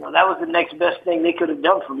 You know, that was the next best thing they could have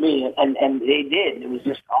done for me, and they did. It was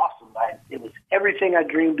just awesome. It was everything I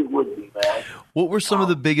dreamed it would be, man. What were some of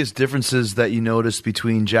the biggest differences that you noticed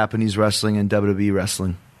between Japanese wrestling and WWE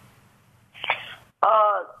wrestling?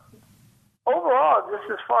 Overall, just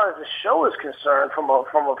as far as the show is concerned, from a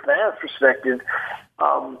fan's perspective,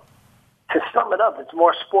 to sum it up, it's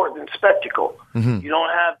more sport than spectacle. Mm-hmm. You don't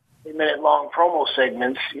have 8-minute-long promo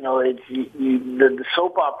segments. You know, the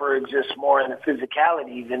soap opera exists more in the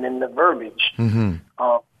physicality than in the verbiage. Mm-hmm.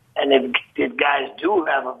 And if guys do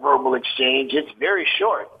have a verbal exchange, it's very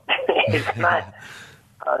short. It's not.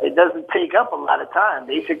 It doesn't take up a lot of time.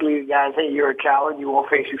 Basically, the guys, hey, you're a coward. You won't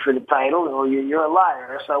face you for the title. Or you're a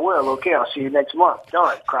liar. Yes, I will. Okay, I'll see you next month.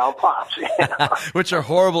 Done. Crowd pops. You know? Which are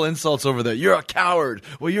horrible insults over there. You're a coward.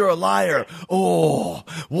 Well, you're a liar. Oh,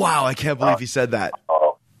 wow! I can't believe he said that.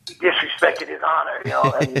 He disrespected his honor. You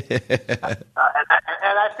know,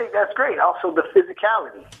 I think that's great. Also, the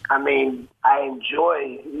physicality. I mean, I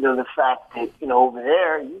enjoy, the fact that, over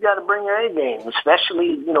there, you got to bring your A game,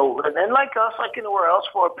 especially, and like us, like anywhere else,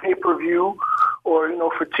 for a pay-per-view or,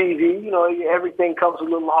 for TV, everything comes a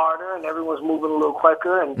little harder and everyone's moving a little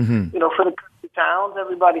quicker. And, for the country towns,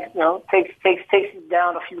 everybody, takes it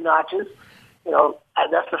down a few notches.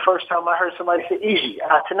 That's the first time I heard somebody say, easy.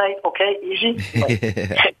 Tonight, okay, easy? Like,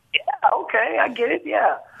 yeah, okay, I get it,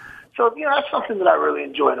 yeah. So, that's something that I really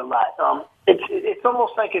enjoyed a lot. It's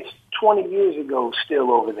almost like it's 20 years ago still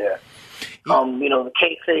over there. The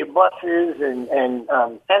kayfabe buses and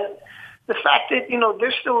the fact that,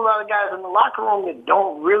 there's still a lot of guys in the locker room that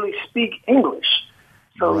don't really speak English.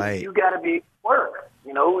 So you got to be at work.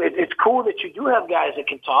 It's cool that you do have guys that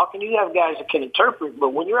can talk and you have guys that can interpret,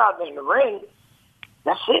 but when you're out there in the ring,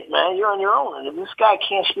 that's it, man. You're on your own. And if this guy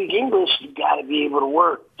can't speak English, you got to be able to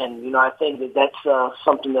work. And, I think that's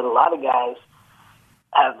something that a lot of guys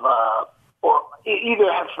have or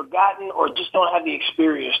either have forgotten or just don't have the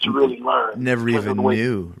experience to really learn. Never even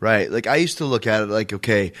knew, right? Like I used to look at it like,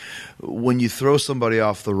 okay, when you throw somebody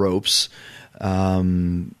off the ropes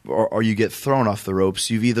or you get thrown off the ropes,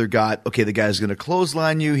 you've either got, okay, the guy's going to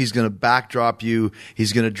clothesline you, he's going to backdrop you,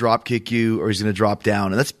 he's going to drop kick you, or he's going to drop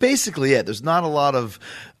down. And that's basically it. There's not a lot of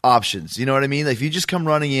options. You know what I mean? Like if you just come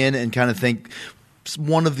running in and kind of think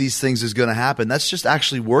one of these things is going to happen, that's just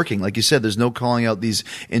actually working. Like you said, there's no calling out these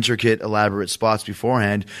intricate, elaborate spots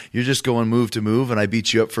beforehand. You're just going move to move, and I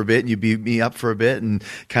beat you up for a bit, and you beat me up for a bit, and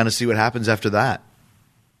kind of see what happens after that.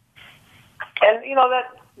 And,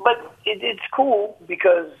 but it's cool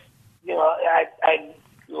because, I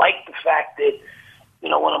like the fact that,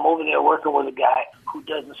 when I'm over there working with a guy who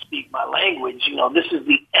doesn't speak my language, this is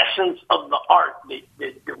the essence of the art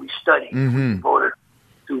that we study for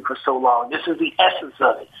so long. This is the essence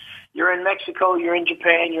of it. You're in Mexico, you're in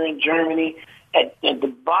Japan, you're in Germany. At the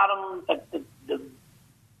bottom line,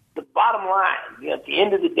 at the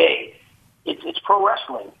end of the day, it's pro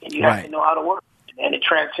wrestling, and you have to know how to work. And it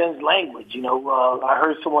transcends language. I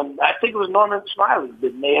heard someone, I think it was Norman Smiley,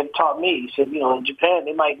 that may have taught me. He said, in Japan,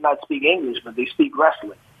 they might not speak English, but they speak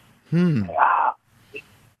wrestling. And I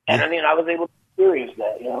was able to experience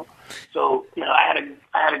that, So, I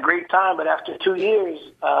had a great time, but after 2 years,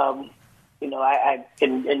 and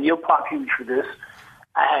you'll pop huge for this,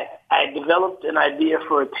 I developed an idea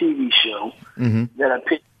for a TV show that I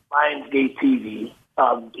pitched Lionsgate TV,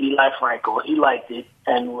 Eli Franco. He liked it,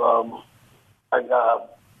 and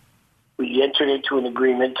we entered into an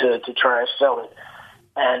agreement to try and sell it.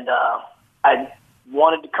 And I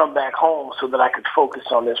wanted to come back home so that I could focus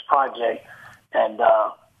on this project. And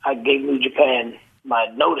I gave New Japan my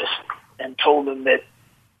notice and told them that,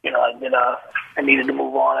 I needed to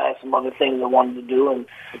move on. I had some other things I wanted to do. And,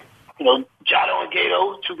 Jado and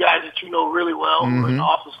Gato, two guys that you know really well, were in the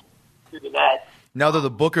office to that. Now they're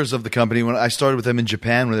the bookers of the company. When I started with them in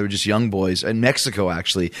Japan when they were just young boys, in Mexico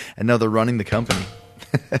actually, and now they're running the company.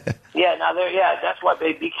 That's what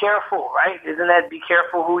they be careful, right? Isn't that be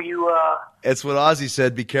careful who you? It's what Ozzy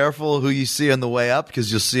said. Be careful who you see on the way up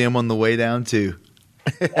because you'll see them on the way down too.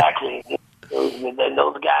 Exactly.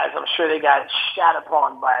 Those guys, I'm sure they got shat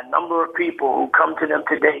upon by a number of people who come to them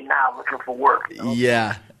today now looking for work.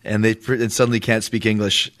 Yeah. And they suddenly can't speak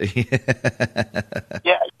English. Go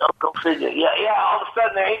figure. Yeah. All of a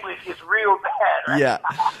sudden, their English is real bad, right? Yeah.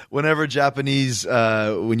 Whenever Japanese,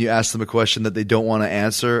 when you ask them a question that they don't want to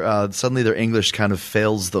answer, suddenly their English kind of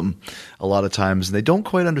fails them a lot of times, and they don't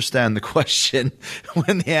quite understand the question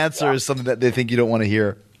when the answer is something that they think you don't want to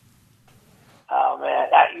hear. Oh man,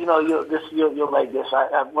 you'll like this.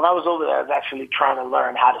 When I was over there, I was actually trying to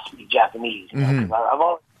learn how to speak Japanese. I've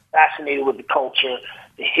always been fascinated with the culture,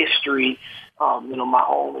 the history. My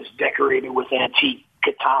home is decorated with antique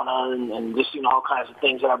katana and just, all kinds of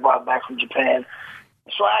things that I brought back from Japan.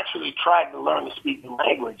 So I actually tried to learn to speak the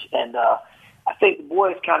language, and I think the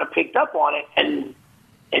boys kind of picked up on it. And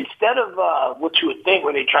instead of what you would think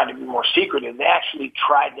where they tried to be more secretive, they actually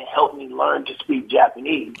tried to help me learn to speak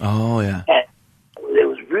Japanese. Oh, yeah. And it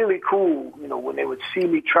was really cool, when they would see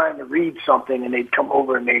me trying to read something and they'd come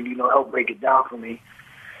over and they'd, help break it down for me.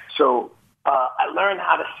 So I learned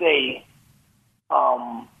how to say,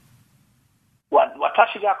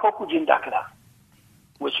 watashi ga kokujin dakara,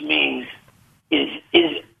 which means, is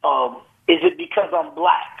it because I'm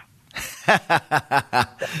black?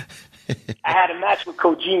 I had a match with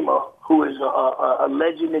Kojima, who is a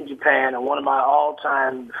legend in Japan and one of my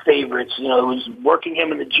all-time favorites. It was working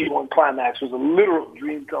him in the G1 Climax was a literal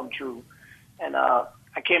dream come true. And I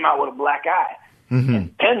came out with a black eye.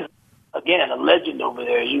 And Penn, again, a legend over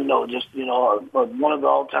there, one of the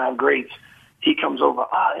all-time greats. He comes over,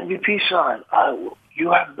 MVP son,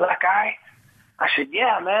 you have black eye? I said,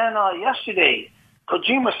 yeah, man, yesterday,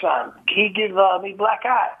 Kojima-san, he gave me black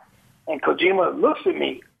eye. And Kojima looks at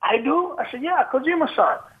me. I do? I said, yeah,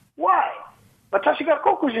 Kojima-san. Why? Watashi ga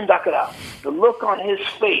kokujin dakara. The look on his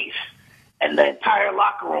face and the entire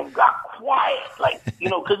locker room got quiet. Like,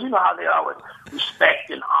 because you know how they are with respect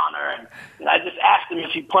and honor. And I just asked him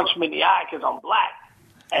if he punched me in the eye because I'm black.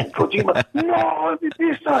 And Kojima, no,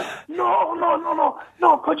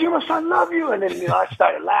 Kojima-san, love you. And then, I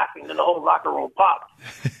started laughing, and the whole locker room popped.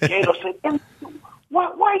 Gato said,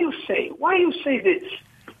 why you say this?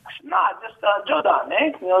 I said, nah, just jodan,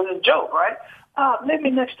 man. It's a joke, right? Maybe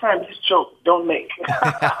next time this joke don't make.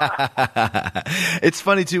 It's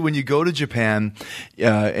funny too when you go to Japan,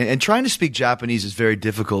 and trying to speak Japanese is very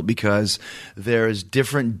difficult because there's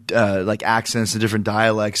different like accents and different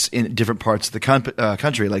dialects in different parts of the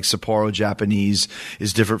country. Like Sapporo Japanese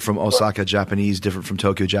is different from Osaka Japanese, different from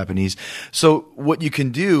Tokyo Japanese. So what you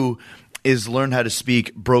can do is learn how to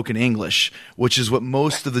speak broken English, which is what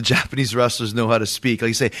most of the Japanese wrestlers know how to speak. Like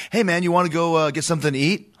you say, hey man, you want to go get something to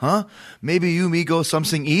eat? Huh? Maybe you, me, go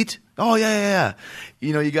something eat? Oh, yeah.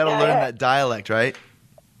 You got to learn that dialect, right?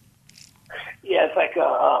 Yeah, it's like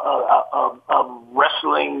a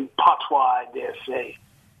wrestling patois, I dare say.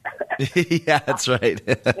 Yeah, that's right.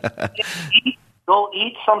 Go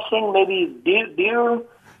eat something, maybe beer.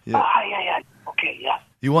 Yeah. Yeah. Okay, yeah.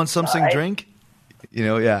 You want something drink?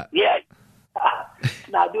 Yeah. Yeah.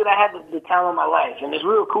 Nah, dude, I had the time of my life. And it's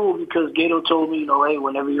real cool because Gato told me, hey,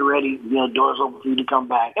 whenever you're ready, doors open for you to come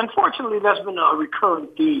back. Unfortunately, that's been a recurring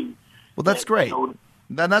theme. Well, that's great. And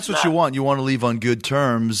that's what you want. You want to leave on good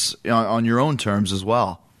terms, on your own terms as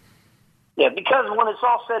well. Yeah, because when it's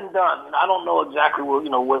all said and done, I don't know exactly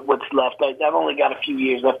what's left. I've only got a few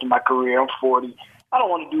years left in my career. I'm 40. I don't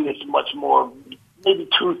want to do this much more, maybe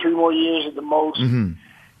 2-3 more years at the most. Mm-hmm.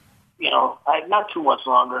 Not too much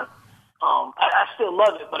longer. I still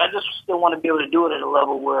love it, but I just still want to be able to do it at a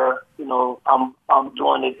level where, I'm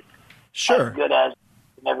doing it as good as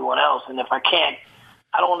everyone else. And if I can't,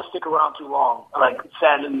 I don't want to stick around too long. Like,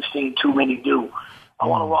 sadly, we've seen too many do. I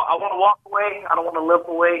want to walk away. I don't want to limp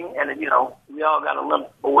away. And, we all got to limp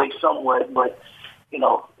away somewhat. But,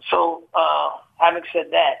 so having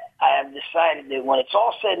said that, I have decided that when it's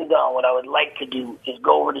all said and done, what I would like to do is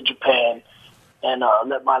go over to Japan and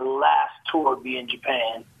let my last tour be in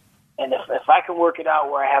Japan. And if I can work it out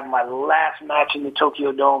where I have my last match in the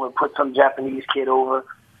Tokyo Dome and put some Japanese kid over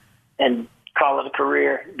and call it a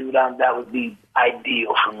career, dude, that would be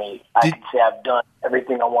ideal for me. I can say I've done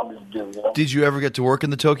everything I wanted to do. Did you ever get to work in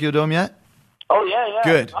the Tokyo Dome yet? Oh, yeah.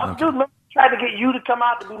 Good. Okay. Dude, remember I tried to get you to come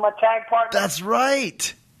out to be my tag partner? That's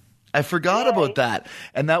right. I forgot about that.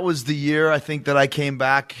 And that was the year, I think, that I came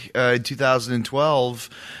back in 2012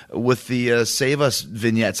 with the Save Us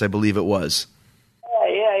vignettes, I believe it was.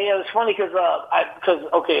 Yeah. It was funny because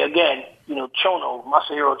again, Chono,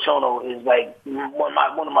 Masahiro Chono is like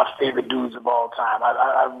one of my favorite dudes of all time.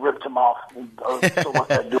 I ripped him off so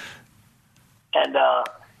much. I do. And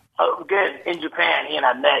again, in Japan, he and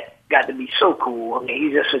I got to be so cool. I mean,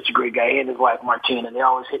 he's just such a great guy. He and his wife Martina, they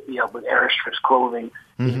always hit me up with Aerostress clothing.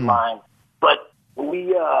 His line. But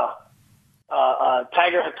we,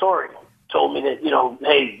 Tiger Hattori told me that,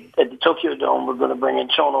 hey, at the Tokyo Dome, we're going to bring in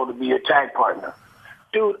Chono to be your tag partner.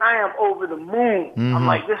 Dude, I am over the moon. Mm-hmm. I'm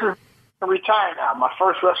like, this is retire now. My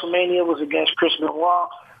first WrestleMania was against Chris Benoit.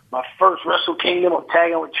 My first Wrestle Kingdom, I'm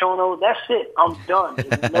tagging with Chono. That's it. I'm done.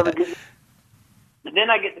 Never get. But then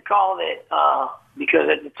I get the call that because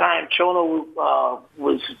at the time Chono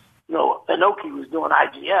was, Inoki was doing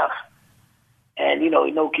IGF. And,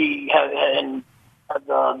 Inoki had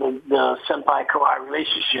the Senpai Kawhi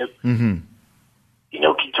relationship. Mm-hmm.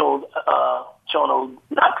 Inoki told Chono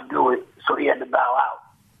not to do it, so he had to bow out.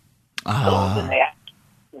 So then they asked,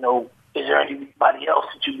 is there anybody else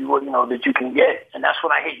that that you can get? And that's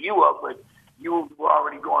when I hit you up, but you were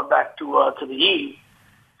already going back to the E.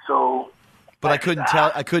 So. But I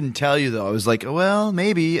couldn't tell you though. I was like, well,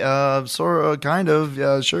 maybe, sort of, kind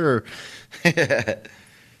of, sure.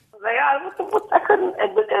 I couldn't,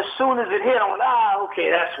 but as soon as it hit, I went, okay,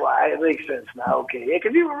 that's why. It makes sense now, okay.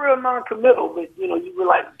 Because you were real non-committal, but, you were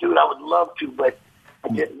like, dude, I would love to, but,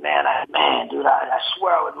 dude, I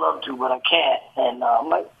swear I would love to, but I can't. And I'm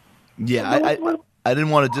like... Yeah, I didn't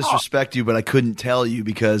want to disrespect you, but I couldn't tell you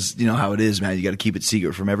because, how it is, man. You got to keep it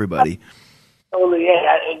secret from everybody. Totally,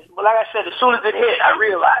 yeah. But like I said, as soon as it hit, I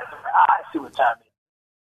realized, I see what time it is.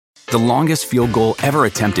 The longest field goal ever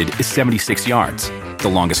attempted is 76 yards. The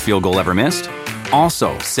longest field goal ever missed?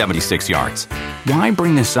 Also 76 yards. Why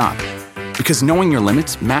bring this up? Because knowing your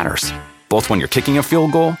limits matters, both when you're kicking a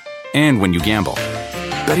field goal and when you gamble.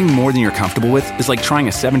 Betting more than you're comfortable with is like trying a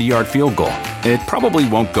 70-yard field goal. It probably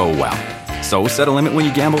won't go well. So set a limit when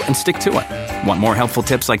you gamble and stick to it. Want more helpful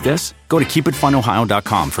tips like this? Go to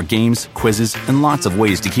keepitfunohio.com for games, quizzes, and lots of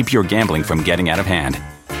ways to keep your gambling from getting out of hand.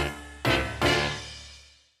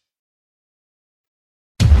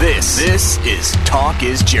 This is Talk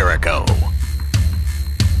is Jericho.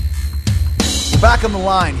 We're back on the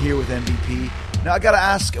line here with MVP. Now I got to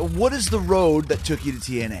ask, what is the road that took you to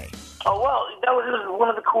TNA? Oh well, that was one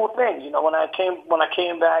of the cool things. When I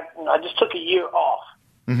came back, I just took a year off,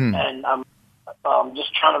 and I'm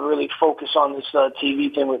just trying to really focus on this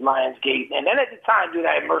TV thing with Lionsgate. And then at the time, dude,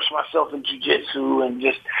 I immersed myself in jiu-jitsu and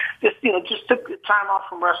just took the time off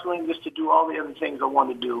from wrestling just to do all the other things I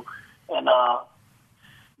wanted to do. And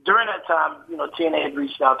during that time, TNA had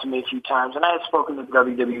reached out to me a few times, and I had spoken to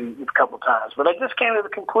WWE a couple times. But I just came to the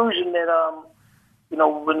conclusion that,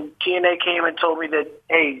 when TNA came and told me that,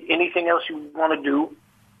 hey, anything else you want to do,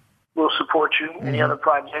 we'll support you. Any other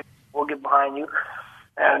project, we'll get behind you.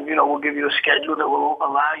 And, we'll give you a schedule that will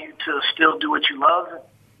allow you to still do what you love,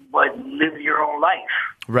 but live your own life.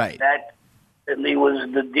 Right. That was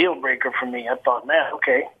the deal breaker for me. I thought, man,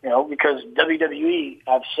 okay, because WWE,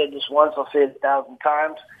 I've said this once, I'll say it 1,000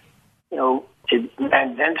 times,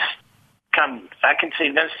 and Vince, I can say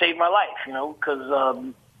Vince saved my life,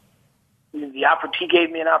 because he gave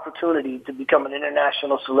me an opportunity to become an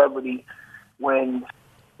international celebrity when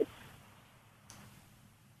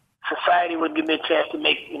society would give me a chance to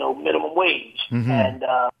make, minimum wage. And,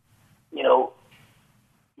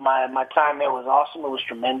 my time there was awesome. It was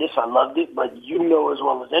tremendous. I loved it. But you know as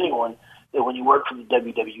well as anyone that when you work for the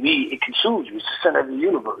WWE, it consumes you. It's the center of the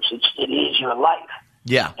universe. It is your life.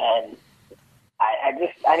 Yeah. And I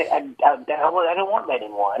didn't want that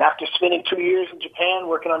anymore. And after spending 2 years in Japan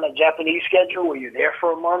working on that Japanese schedule where you're there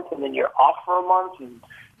for a month and then you're off for a month and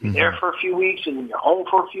you're there for a few weeks and then you're home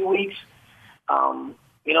for a few weeks,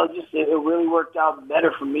 it really worked out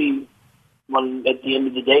better for me when at the end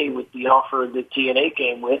of the day with the offer that TNA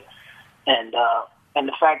came with, and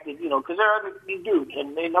the fact that because there are other dudes,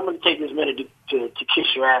 and I'm going to take this minute to kiss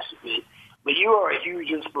your ass a bit, but you are a huge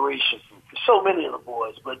inspiration for so many of the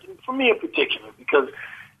boys, but for me in particular, because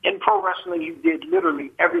in pro wrestling you did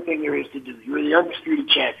literally everything there is to do. You were the undisputed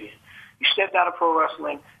champion. You stepped out of pro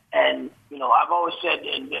wrestling, and I've always said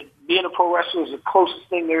that being a pro wrestler is the closest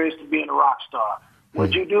thing there is to being a rock star.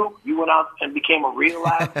 What'd you do? You went out and became a real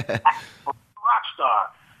life rock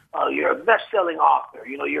star. You're a best-selling author.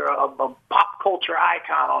 You're a pop culture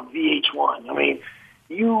icon on VH1. I mean,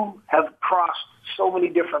 you have crossed so many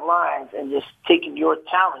different lines and just taken your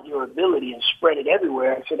talent, your ability, and spread it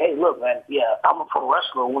everywhere and said, hey, look, man, yeah, I'm a pro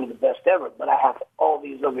wrestler, one of the best ever, but I have all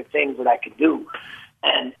these other things that I could do.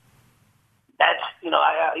 And that's,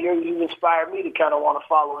 you've inspired me to kind of want to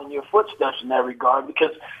follow in your footsteps in that regard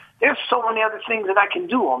because there's so many other things that I can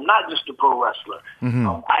do. I'm not just a pro wrestler.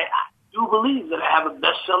 I do believe that I have a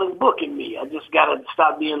best-selling book in me. I just got to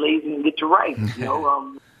stop being lazy and get to write.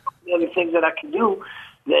 The other things that I can do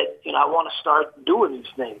that, I want to start doing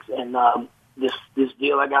these things. And this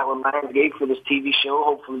deal I got with Lionsgate for this TV show,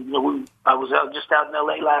 hopefully, I was just out in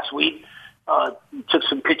L.A. last week, took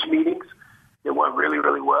some pitch meetings. It went really,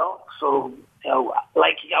 really well. So, I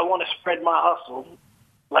want to spread my hustle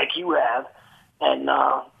like you have. And,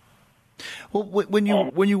 well, when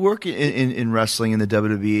you work in wrestling in the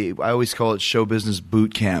WWE, I always call it show business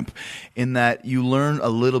boot camp, in that you learn a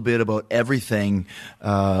little bit about everything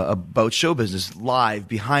about show business, live,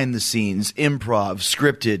 behind the scenes, improv,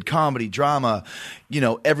 scripted, comedy, drama,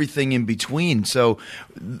 everything in between. So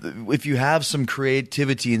if you have some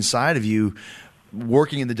creativity inside of you,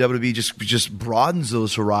 working in the WWE just broadens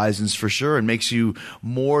those horizons for sure and makes you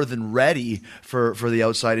more than ready for the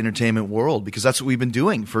outside entertainment world, because that's what we've been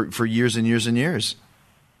doing for years and years and years.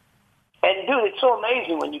 And dude, it's so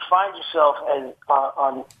amazing when you find yourself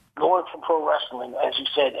on going from pro wrestling, as you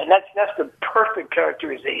said, and that's the perfect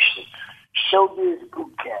characterization. Showbiz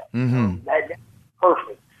boot camp. That's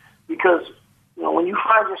perfect, because when you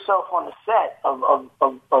find yourself on the set of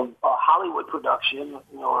a Hollywood production,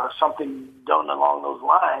 or something done along those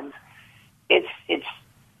lines, it's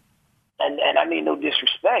and I mean no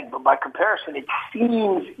disrespect, but by comparison, it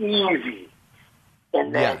seems easy.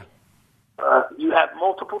 And then you have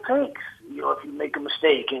multiple takes. If you make a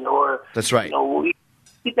mistake, or that's right. We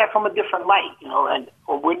get that from a different light,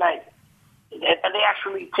 or we're not. And they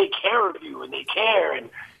actually take care of you, and they care. And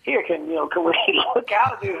here, can we look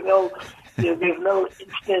out? There's no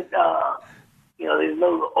instant, there's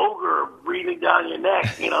no ogre breathing down your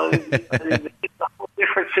neck. It's a whole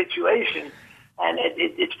different situation, and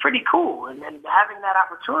it's pretty cool. And having that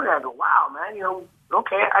opportunity, I go, wow, man,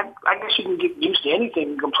 okay, I guess you can get used to anything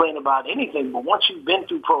and complain about anything, but once you've been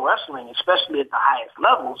through pro wrestling, especially at the highest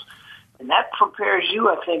levels, and that prepares you,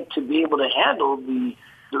 I think, to be able to handle the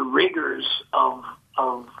rigors of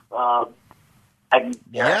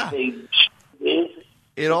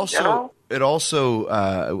It also,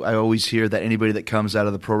 I always hear that anybody that comes out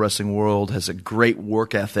of the pro wrestling world has a great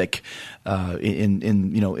work ethic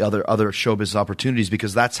in other show business opportunities,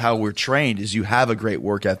 because that's how we're trained. Is you have a great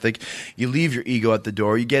work ethic, you leave your ego at the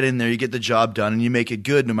door, you get in there, you get the job done, and you make it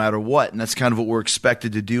good no matter what. And that's kind of what we're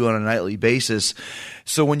expected to do on a nightly basis.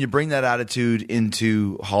 So when you bring that attitude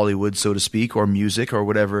into Hollywood, so to speak, or music or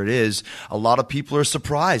whatever it is, a lot of people are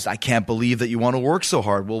surprised. I can't believe that you want to work so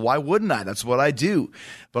hard. Well, why wouldn't I? That's what I do.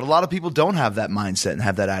 But a lot of people don't have that mindset and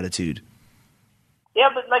have that attitude. Yeah,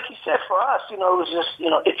 but like you said, for us, it was just,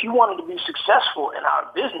 if you wanted to be successful in our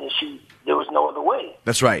business, there was no other way.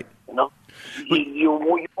 That's right. You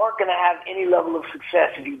weren't going to have any level of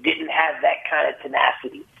success if you didn't have that kind of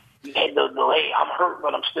tenacity. You had to go, hey, I'm hurt,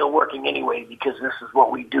 but I'm still working anyway because this is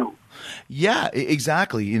what we do. Yeah,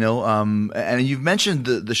 exactly. And you've mentioned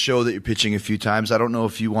the show that you're pitching a few times. I don't know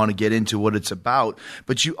if you want to get into what it's about,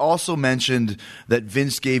 but you also mentioned that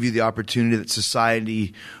Vince gave you the opportunity that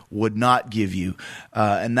society would not give you.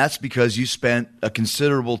 And that's because you spent a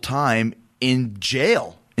considerable time in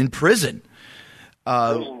jail, in prison.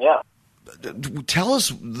 Yeah. Tell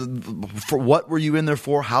us, for what were you in there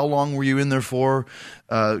for? How long were you in there for?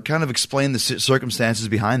 Kind of explain the circumstances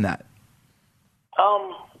behind that.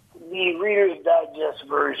 The Reader's Digest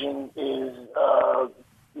version is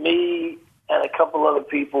me and a couple other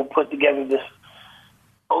people put together this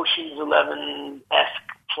Ocean's 11-esque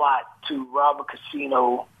plot to rob a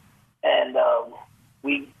casino, and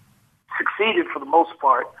we succeeded for the most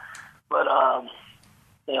part. But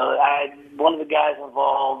one of the guys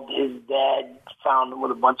involved, his dad found him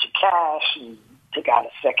with a bunch of cash and took out a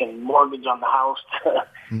second mortgage on the house to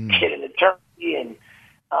get an attorney, and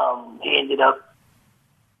he ended up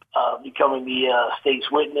becoming the state's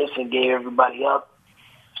witness and gave everybody up.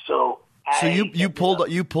 So you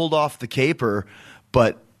pulled off the caper,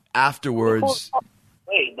 but afterwards.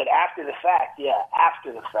 But after the fact,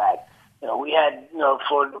 after the fact. We had,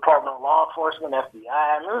 Florida Department of Law Enforcement,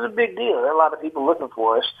 FBI, and it was a big deal. There were a lot of people looking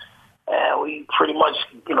for us, and we pretty much,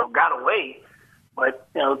 got away. But,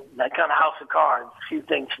 that kind of house of cards, a few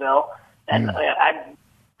things fell. And I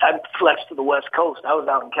flexed to the West Coast. I was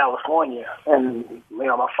out in California, and,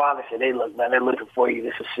 my father said, hey, look, man, they're looking for you.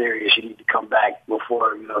 This is serious. You need to come back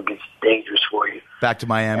before, it gets dangerous for you. Back to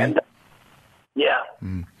Miami? And, yeah.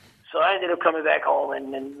 So I ended up coming back home,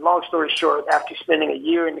 and long story short, after spending a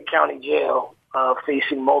year in the county jail,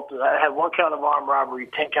 facing multiple, I had 1 count of armed robbery,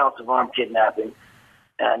 10 counts of armed kidnapping,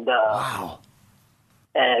 and wow.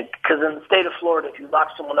 And because in the state of Florida, if you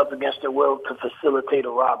lock someone up against their will to facilitate a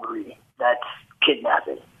robbery, that's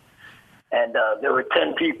kidnapping. And there were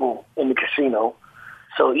 10 people in the casino,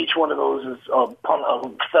 so each one of those is a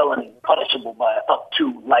felony punishable by up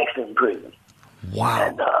to life in prison. Wow.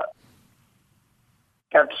 And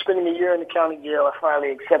after spending a year in the county jail, I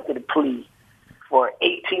finally accepted a plea for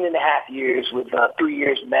 18 and a half years with 3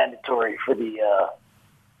 years mandatory for the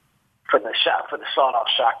sawed-off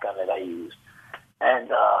shotgun that I used.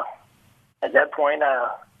 And at that point,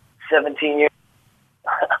 17 years,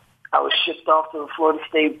 I was shipped off to the Florida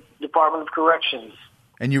State Department of Corrections.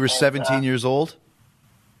 And you were 17 years old?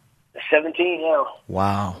 17, yeah.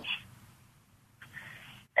 Wow.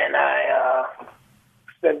 And I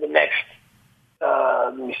spent the next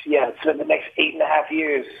spent the next 8.5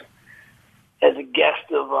 years as a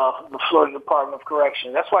guest of the Florida Department of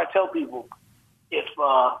Corrections. That's why I tell people,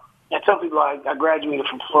 I graduated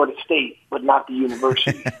from Florida State, but not the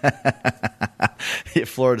university.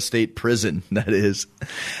 Florida State Prison, that is.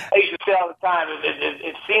 I used to say all the time,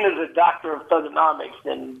 it's seen as a doctor of thugonomics,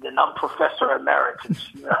 then I'm professor emeritus.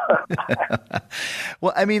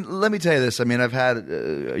 Well, I mean, let me tell you this. I mean, I've had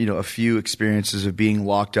a few experiences of being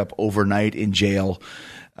locked up overnight in jail.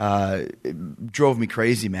 It drove me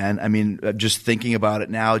crazy, man. I mean, just thinking about it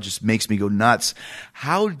now just makes me go nuts.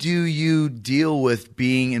 How do you deal with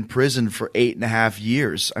being in prison for 8.5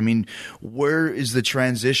 years? I mean, where is the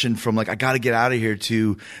transition from I got to get out of here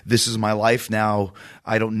to this is my life now,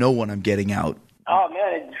 I don't know when I'm getting out? Oh,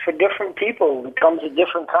 man, for different people, it comes at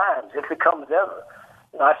different times, if it comes ever.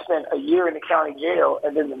 I spent a year in the county jail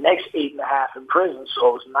and then the next 8.5 in prison, so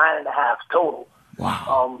it was 9.5 total.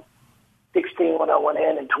 Wow. 16 when I went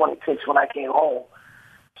in and 26 when I came home.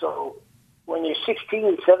 So when you're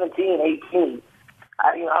 16, 17, 18,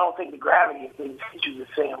 I don't think the gravity of things hits you the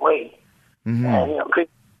same way. Mm-hmm. And, 'cause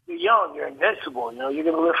you're young, you're invincible, you're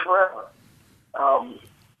going to live forever.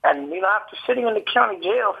 And, after sitting in the county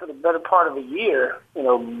jail for the better part of a year,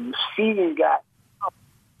 Stephen got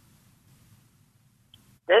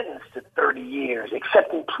sentenced to 30 years,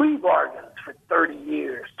 accepting plea bargains for 30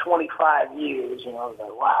 years, 25 years. I was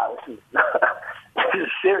like, wow, this is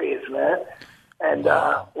serious, man. And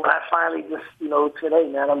when I finally just, today,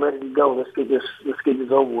 man, I'm ready to go. Let's get this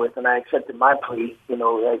over with. And I accepted my plea.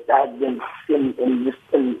 I had been in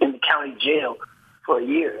the county jail for a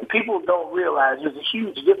year. And people don't realize there's a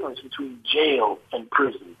huge difference between jail and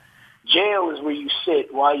prison. Jail is where you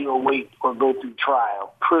sit while you await or go through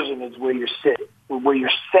trial. Prison is where you're sent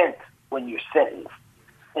when you're sentenced.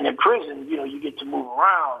 And in prison, you get to move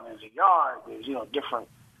around. There's a yard. There's, different,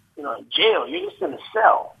 in jail, you're just in a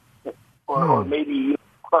cell. Or maybe you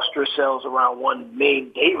cluster cells around one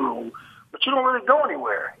main day room, but you don't really go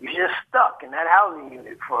anywhere. You're just stuck in that housing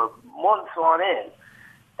unit for months on end.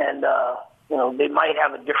 And, they might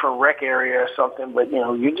have a different rec area or something, but,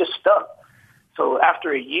 you're just stuck. So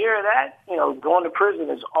after a year of that, going to prison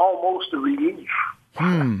is almost a relief.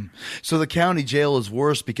 So the county jail is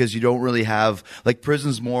worse because you don't really have, like,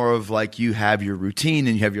 prison's more of like you have your routine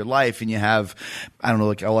and you have your life and you have, I don't know,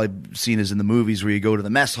 like all I've seen is in the movies where you go to the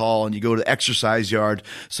mess hall and you go to the exercise yard.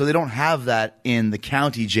 So they don't have that in the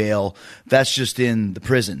county jail. That's just in the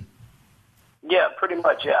prison. Yeah, pretty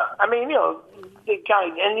much, yeah. I mean, the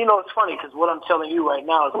county, and it's funny because what I'm telling you right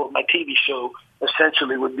now is what my TV show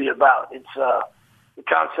essentially would be about. It's, the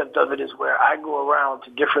concept of it is where I go around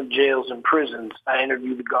to different jails and prisons. I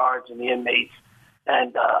interview the guards and the inmates,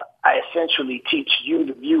 and I essentially teach you,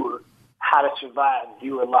 the viewer, how to survive if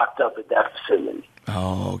you were locked up at that facility.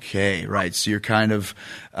 Oh, okay, right. So you're kind of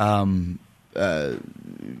giving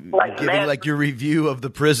like your review of the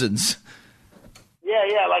prisons.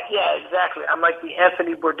 Yeah, exactly. I'm like the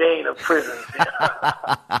Anthony Bourdain of prisons.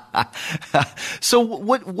 So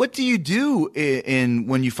what do you do in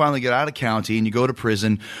when you finally get out of county and you go to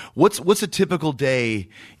prison? What's a typical day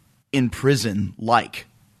in prison like?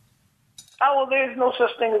 Oh, well, there's no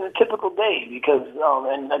such thing as a typical day because,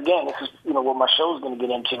 and again, this is what my show is going to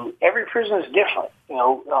get into. Every prison is different.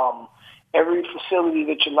 Every facility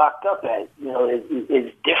that you're locked up at,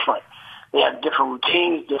 is different. They have different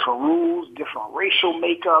routines, different rules, different racial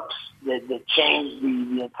makeups that change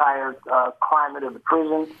the entire climate of the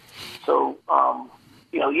prison. So,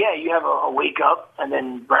 you have a wake up and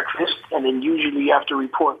then breakfast, and then usually you have to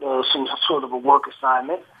report some sort of a work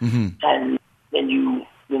assignment, and then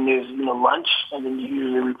there's lunch, and then you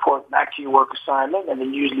usually report back to your work assignment, and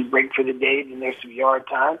then you usually break for the day. Then there's some yard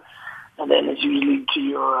time, and then it's usually to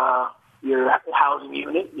your housing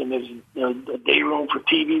unit, and there's a day room for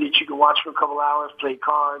TV that you can watch for a couple hours, play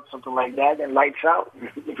cards, something like that, and lights out,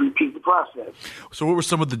 and repeat the process. So what were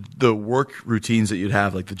some of the work routines that you'd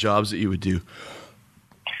have, like the jobs that you would do?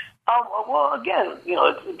 Well, again,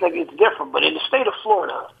 it's different, but in the state of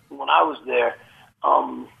Florida, when I was there,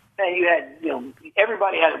 you had,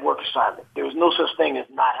 everybody had a work assignment. There was no such thing as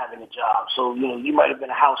not having a job. So, you might have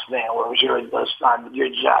been a house man where it was your assignment, your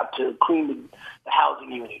job to clean the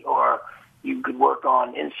housing unit, or you could work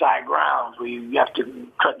on inside grounds where you have to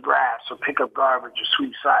cut grass or pick up garbage or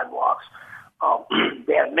sweep sidewalks.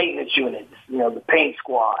 They have maintenance units, the paint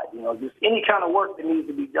squad, just any kind of work that needs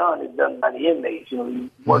to be done is done by the inmates.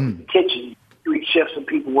 You work in the kitchen, 3 shifts of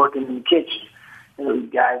people working in the kitchen.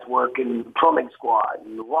 Guys work in the plumbing squad,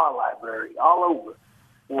 in the law library, all over,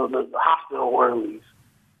 the hospital orderlies.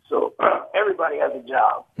 So everybody has a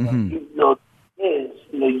job.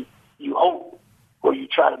 You hope or you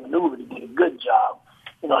try to maneuver to get a good job.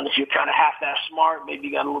 And if you're kind of half-ass smart, maybe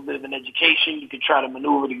you got a little bit of an education, you could try to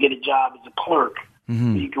maneuver to get a job as a clerk. So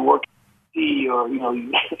you can work at the or,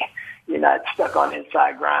 you're not stuck on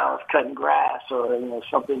inside grounds cutting grass or,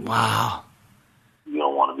 something. Wow. You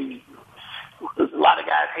don't want to be. A lot of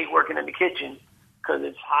guys hate working in the kitchen because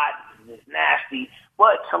it's hot and it's nasty.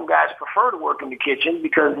 But some guys prefer to work in the kitchen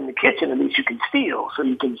because in the kitchen, at least you can steal. So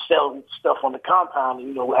you can sell stuff on the compound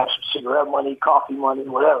and, have some cigarette money, coffee money,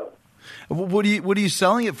 whatever. What are you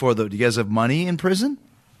selling it for, though? Do you guys have money in prison?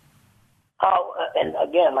 Oh, and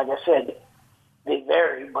again, like I said, they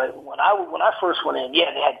vary. But when I first went in, they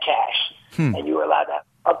had cash. And you were allowed to have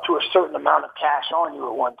up to a certain amount of cash on you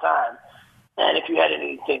at one time. And if you had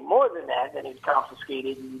anything more than that, then it's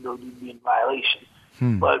confiscated and you'd be in violation.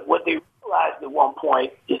 But what they realized at one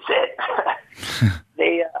point is that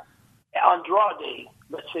they, on draw day,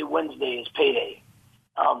 let's say Wednesday is payday.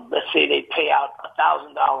 Let's say they pay out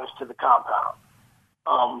 $1,000 to the compound.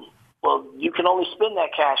 Well, you can only spend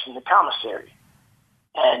that cash in the commissary.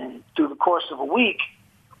 And through the course of a week,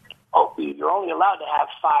 you're only allowed to have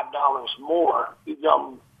 $5 more. You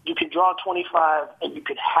can draw 25 and you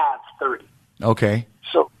could have 30. Okay.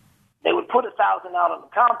 So put 1,000 out on the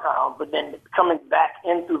compound, but then coming back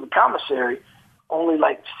in through the commissary, only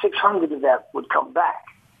like 600 of that would come back.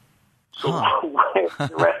 So where's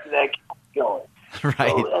the rest of that going?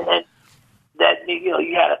 Right. So, and then that,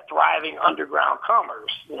 you had a thriving underground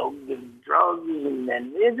commerce, the drugs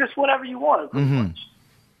and just whatever you wanted.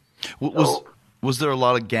 Mm-hmm. Was there a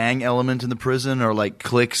lot of gang element in the prison, or like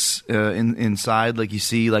cliques inside, like you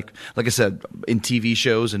see, like I said, in TV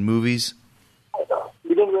shows and movies?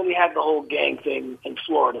 We didn't really have the whole gang thing in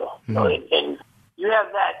Florida, and you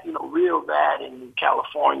have that, real bad in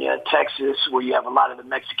California, Texas, where you have a lot of the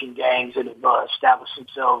Mexican gangs that have established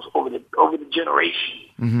themselves over the generation.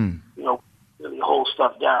 Mm-hmm. Really hold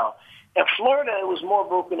stuff down. In Florida, it was more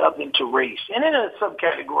broken up into race. And in the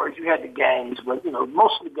subcategories, you had the gangs, but,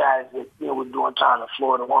 most of the guys that, were doing time in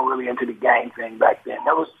Florida weren't really into the gang thing back then.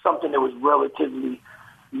 That was something that was relatively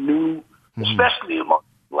new, especially among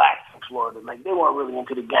blacks in Florida. Like, they weren't really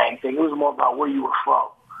into the gang thing. It was more about where you were from,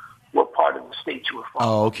 what part of the state you were from.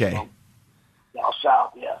 Oh, okay. Down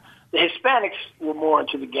south, yeah. The Hispanics were more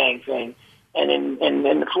into the gang thing. And in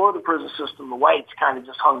the Florida prison system, the whites kind of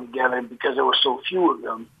just hung together because there were so few of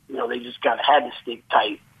them. They just kind of had to stick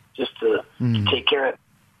tight just to take care of it.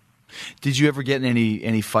 Did you ever get in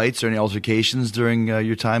any fights or any altercations during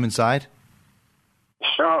your time inside?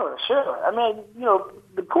 Sure. I mean,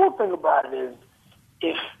 the cool thing about it is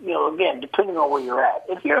if, again, depending on where you're at,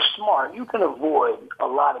 if you're smart, you can avoid a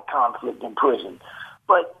lot of conflict in prison.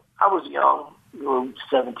 But I was young,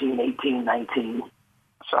 17, 18, 19.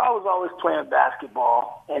 So I was always playing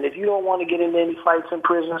basketball, and if you don't want to get into any fights in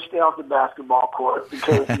prison, stay off the basketball court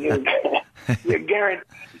because you're guaranteed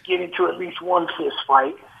to get into at least one fist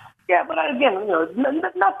fight. Yeah, but again,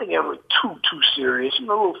 nothing ever too serious. A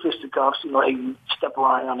little fisticuffs. Hey, step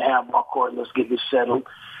around on the handball court, let's get this settled.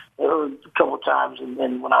 There were a couple of times, and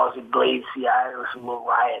then when I was at Glade CI, there were some little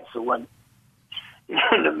riots. So when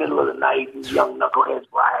in the middle of the night, these young knuckleheads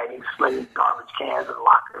rioting, slinging garbage cans and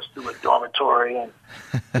lockers through a dormitory, and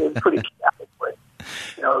it was pretty chaotic. But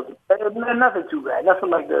nothing too bad. Nothing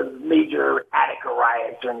like the major Attica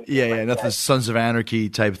riots or anything. Yeah, nothing Sons of Anarchy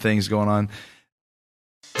type things going on.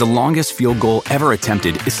 The longest field goal ever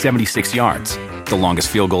attempted is 76 yards. The longest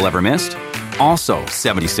field goal ever missed? Also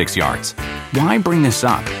 76 yards. Why bring this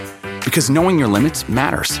up? Because knowing your limits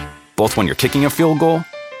matters, both when you're kicking a field goal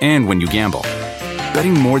and when you gamble.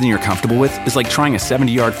 Betting more than you're comfortable with is like trying a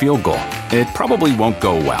 70-yard field goal. It probably won't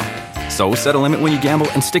go well. So set a limit when you gamble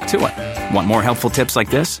and stick to it. Want more helpful tips like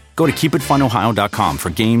this? Go to keepitfunohio.com for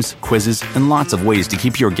games, quizzes, and lots of ways to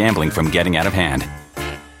keep your gambling from getting out of hand.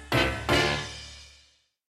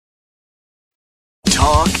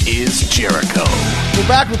 Talk is Jericho. We're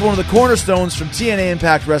back with one of the cornerstones from TNA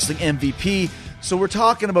Impact Wrestling, MVP. So we're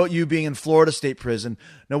talking about you being in Florida State Prison.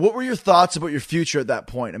 Now, what were your thoughts about your future at that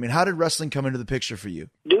point? I mean, how did wrestling come into the picture for you?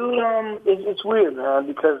 Dude, it's weird, man,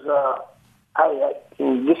 because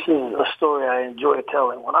this is a story I enjoy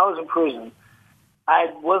telling. When I was in prison, I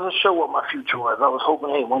wasn't sure what my future was. I was hoping,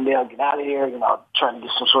 hey, one day I'll get out of here, I'll try to get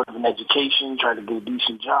some sort of an education, try to get a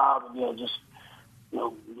decent job, and, just,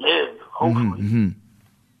 live, hopefully. Mm-hmm.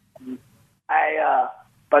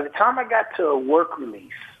 By the time I got to a work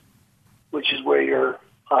release, which is where you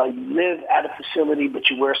live at a facility, but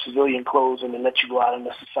you wear civilian clothes and they let you go out into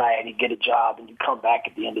society, get a job, and you come back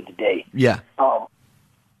at the end of the day. Yeah.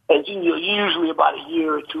 And you're usually about a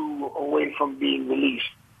year or two away from being released.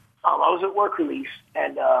 I was at work release,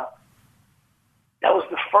 and that was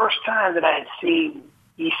the first time that I had seen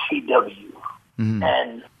ECW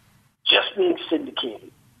and just being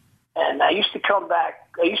syndicated. And I used to come back.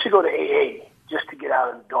 I used to go to AA just to get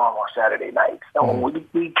out of the dorm on Saturday nights. And when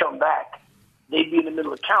we'd come back, they'd be in the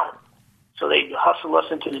middle of count. So they'd hustle us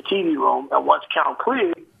into the TV room, and once count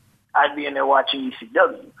cleared, I'd be in there watching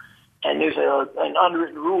ECW. And there's an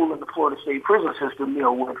unwritten rule in the Florida State prison system,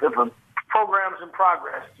 where if a program's in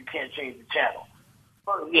progress, you can't change the channel.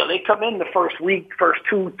 They come in the first week, first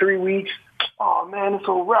 2-3 weeks. Oh, man, it's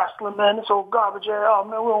old wrestling, man. It's old garbage. Oh,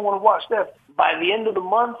 man, we don't want to watch that. By the end of the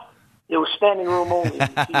month, it was standing room only.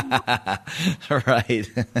 Right.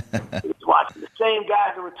 It was watching the same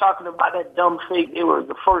guys that were talking about that dumb fake. They were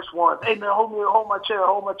the first ones. Hey, man, hold my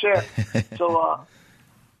chair. So,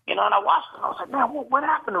 and I watched it. I was like, man, what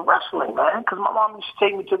happened to wrestling, man? Because my mom used to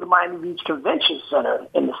take me to the Miami Beach Convention Center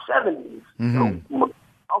in the 70s. Mm-hmm. My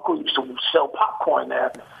uncle used to sell popcorn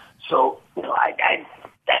there. So, I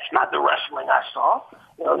that's not the wrestling I saw.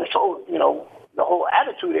 This whole, the whole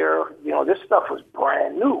Attitude Era, this stuff was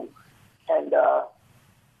brand new. And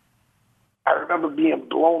I remember being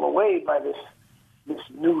blown away by this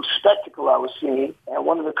new spectacle I was seeing. And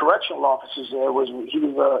one of the correctional officers there he was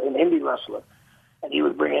an indie wrestler. and he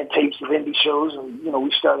would bring in tapes of indie shows, and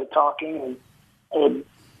we started talking, and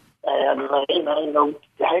I was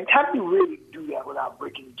like, how do you really do that without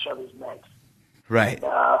breaking each other's necks? Right.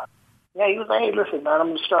 Yeah, he was like, hey, listen, man, I'm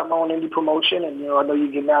going to start my own indie promotion, and, I know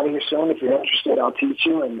you're getting out of here soon. If you're interested, I'll teach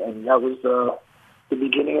you, and that was the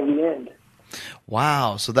beginning of the end.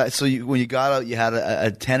 Wow. So when you got out, you had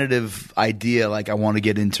a tentative idea, like, I want to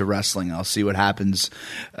get into wrestling. I'll see what happens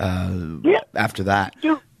after that.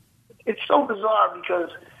 Dude, it's so bizarre because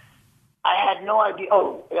I had no idea.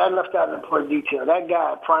 Oh, I left out an important detail. That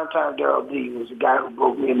guy, Primetime Daryl D, was the guy who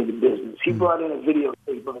broke me into the business. He brought in a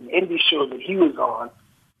videotape of an indie show that he was on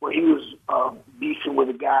where he was beefing with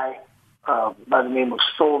a guy by the name of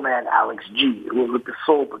Soul Man Alex G, who was with the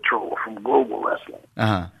Soul Patrol from Global Wrestling.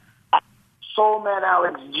 Uh-huh. Soul Man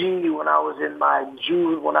Alex G, when I was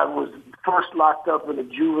when I was first locked up in a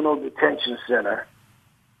juvenile detention center,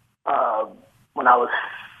 when I was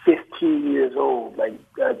 15 years old, like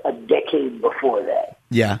a decade before that.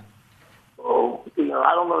 Yeah. So, I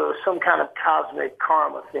don't know, there was some kind of cosmic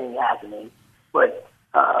karma thing happening, but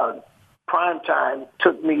Primetime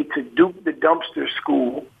took me to Duke the Dumpster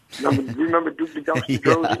School. Remember Duke the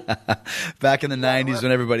Dumpster? Yeah. Back in the 90s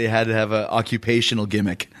when everybody had to have an occupational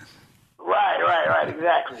gimmick. Right,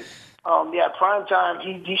 exactly. Primetime,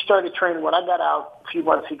 he started training. When I got out a few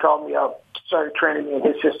months, he called me up, started training me in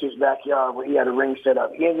his sister's backyard where he had a ring set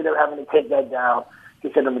up. He ended up having to take that down. He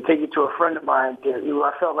said, I'm going to take you to a friend of mine.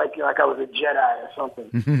 I felt like I was a Jedi or something.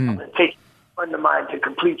 I'm going to take a friend of mine to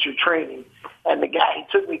complete your training. And the guy he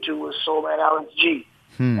took me to was Soul Man Alex G.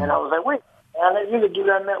 And I was like, wait, man, I didn't do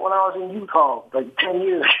that when I was in youth hall, like 10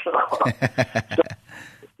 years ago. So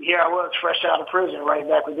here I was, fresh out of prison, right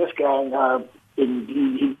back with this guy. And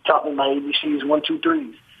he taught me my ABCs, 1, 2,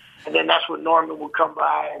 3s. And then that's when Norman would come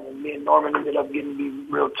by, and then me and Norman ended up getting to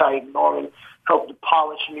be real tight. Norman helped to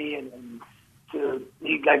polish me, and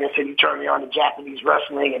like I said, he turned me on to Japanese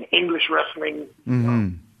wrestling and English wrestling.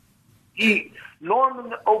 Mm-hmm.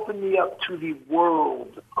 Norman opened me up to the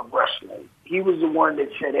world of wrestling. He was the one that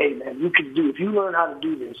said, hey, man, if you learn how to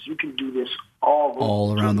do this, you can do this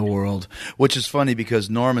all around the world. Which is funny because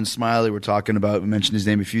Norman Smiley, we're talking about, we mentioned his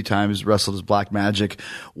name a few times, wrestled as Black Magic,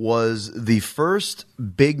 was the first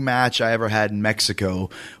big match I ever had in Mexico,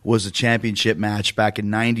 was a championship match back in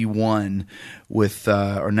 91 with,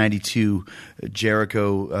 or 92,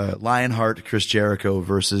 Jericho, Lionheart, Chris Jericho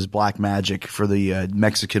versus Black Magic for the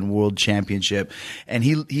Mexican World Championship. And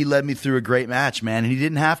he led me through a great match, man. And he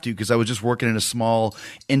didn't have to because I was just working in a small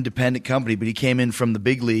independent company, but he came in from the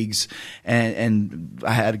big leagues and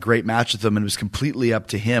I had a great match with him, and it was completely up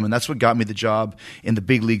to him. And that's what got me the job in the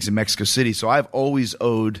big leagues in Mexico City. So I've always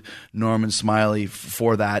owed Norman Smiley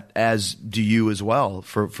for that, as do you as well,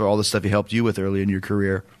 for all the stuff he helped you with early in your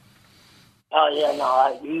career. Oh, yeah, no,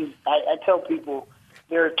 I tell people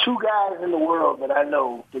there are two guys in the world that I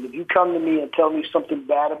know that if you come to me and tell me something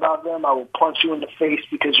bad about them, I will punch you in the face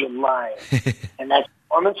because you're lying. And that's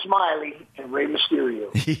Norman Smiley and Rey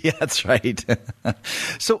Mysterio. Yeah, that's right.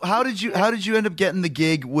 So how did you end up getting the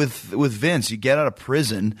gig with Vince? You get out of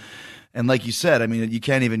prison, and like you said, I mean, you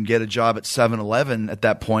can't even get a job at 7-Eleven at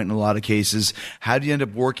that point in a lot of cases. How do you end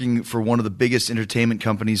up working for one of the biggest entertainment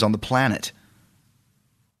companies on the planet?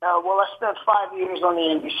 Well, I spent 5 years on the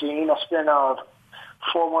indie scene. I spent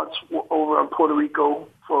 4 months over in Puerto Rico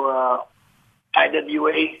for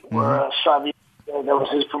IWA, where Xavier, that was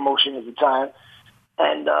his promotion at the time.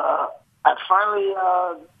 And I finally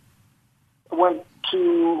went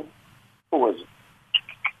to, what was it?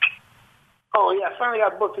 Oh, yeah, I finally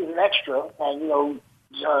got booked as an extra. And,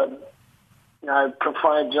 I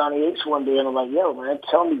confronted Johnny Ace one day, and I'm like, yo, man,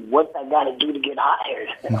 tell me what I got to do to get hired.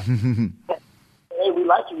 Hey, we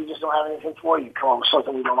like you, we just don't have anything for you. Come on with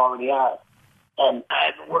something we don't already have. And I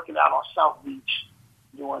had been working out on South Beach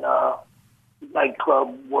doing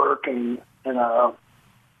nightclub work and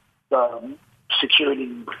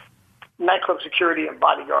security, nightclub security and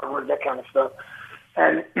bodyguard work, that kind of stuff.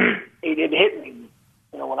 And it hit me,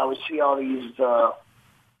 when I would see all these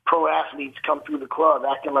pro athletes come through the club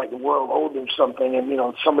acting like the world owed them something,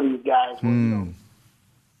 and some of these guys were,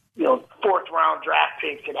 fourth round draft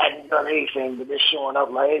picks that hadn't done anything, but they're showing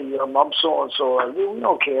up like, hey, I'm so and so. We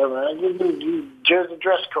don't care, man. Here's the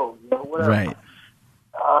dress code, whatever. Right.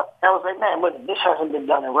 I was like, man, look, this hasn't been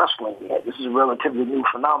done in wrestling yet. This is a relatively new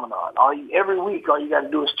phenomenon. Every week, all you got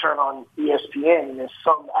to do is turn on ESPN, and there's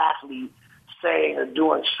some athlete saying or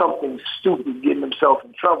doing something stupid, getting himself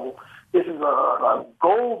in trouble. This is a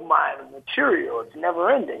gold mine of material. It's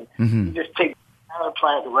never ending. Mm-hmm. You just take and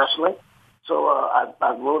apply it to wrestling. So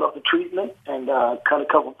I wrote up the treatment and cut a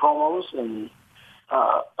couple promos and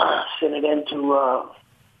sent it in to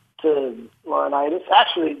to Laurinaitis.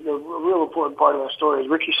 Actually, the real important part of our story is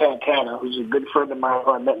Ricky Santana, who's a good friend of mine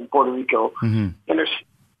who I met in Puerto Rico, interceded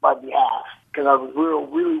on my behalf because I was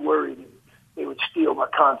really worried they would steal my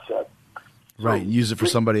concept. Right, use it for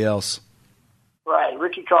somebody else. Right,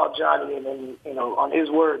 Ricky called Johnny, and then, on his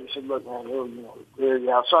word, he said, "Look, man, there you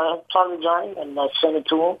go." So I talked to Johnny, and I sent it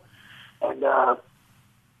to him, and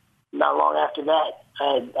not long after that,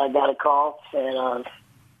 I got a call, and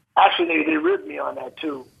actually they ribbed me on that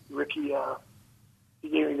too. Ricky, he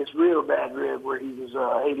gave me this real bad rib where he was,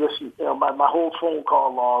 "Hey, listen, my whole phone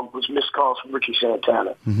call log was missed calls from Ricky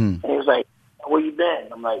Santana," and he was like, "Where you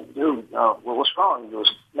been?" I'm like, "Dude, what's wrong?" He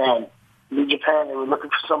goes, "Man, New Japan, they were looking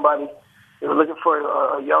for somebody." They were looking for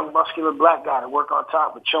a young, muscular black guy to work on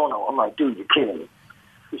top with Chono. I'm like, dude, you're kidding me.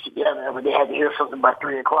 He said, yeah, man, but they had to hear something by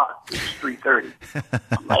 3 o'clock. It was 3:30.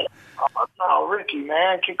 I'm like, oh, no, Ricky,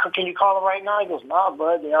 man, can you call him right now? He goes, nah,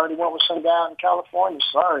 bud, they already went with some guy in California.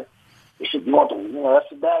 Sorry. He said, you want that's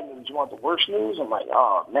the bad news. You want the worst news? I'm like,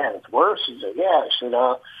 oh, man, it's worse. He said, yeah. I said,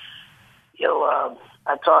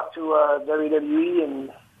 I talked to WWE,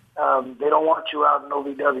 and they don't want you out in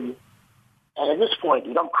OVW. And at this point,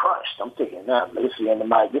 dude, I'm crushed. I'm thinking, this is the end of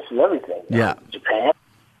this is everything. Yeah. Japan,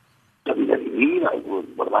 WWE, like,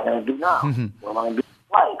 what am I going to do now? What am I going to do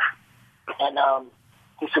with life? And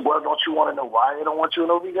he said, well, don't you want to know why they don't want you in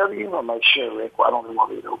OVW? I'm like, sure, Rick, why don't they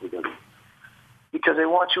want me in OVW? Because they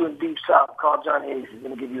want you in Deep South. Call John Hayes. He's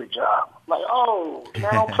going to give you a job. I'm like, oh,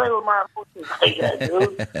 man, don't play with my emotions like that,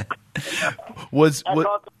 dude.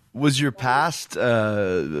 Was your past,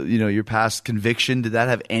 your past conviction, did that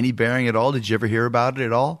have any bearing at all? Did you ever hear about it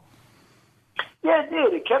at all? Yeah, it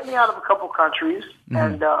did. It kept me out of a couple countries.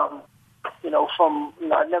 And, I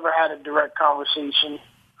never had a direct conversation.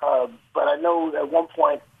 But I know at one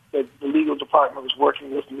point that the legal department was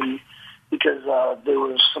working with me because there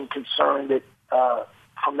was some concern that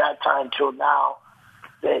from that time till now,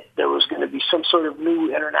 that there was going to be some sort of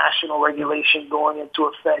new international regulation going into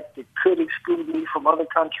effect that could exclude me from other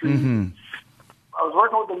countries. I was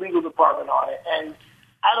working with the legal department on it, and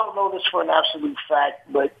I don't know this for an absolute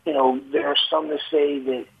fact, but, there are some that say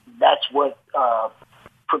that that's what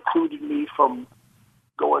precluded me from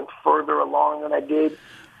going further along than I did.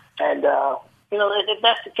 And, if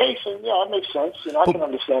that's the case, then, yeah, that makes sense. I can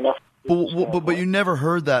understand that. But you never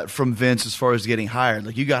heard that from Vince as far as getting hired.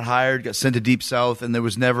 Like, you got hired, got sent to Deep South, and there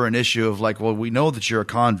was never an issue of like, well, we know that you're a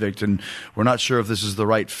convict and we're not sure if this is the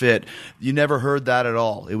right fit. You never heard that at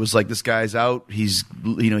all. It was like, this guy's out. He's,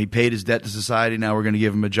 he paid his debt to society. Now we're going to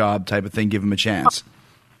give him a job type of thing, give him a chance.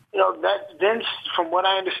 That Vince, from what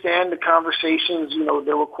I understand, the conversations,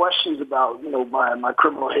 there were questions about, my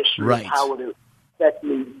criminal history, right. How would it affect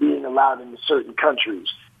me being allowed into certain countries.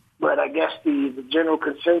 But I guess the general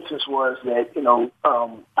consensus was that,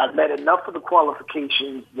 I met enough of the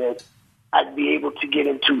qualifications that I'd be able to get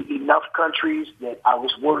into enough countries that I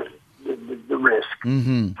was worth the risk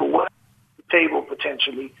for what the table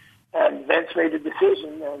potentially. And Vince made the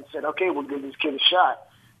decision and said, okay, we'll give this kid a shot.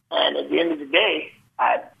 And at the end of the day,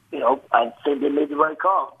 I think they made the right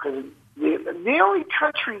call because the only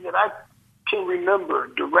country that I can remember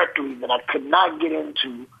directly that I could not get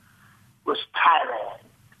into was Thailand.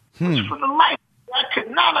 Which for the life, I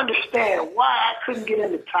could not understand why I couldn't get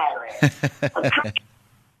into Thailand. A country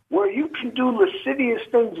where you can do lascivious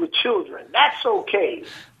things with children, that's okay.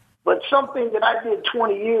 But something that I did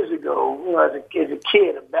 20 years ago, as a kid,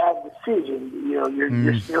 a bad decision,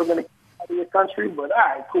 you're still going to get out of your country, but all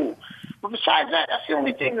right, cool. But besides that, that's the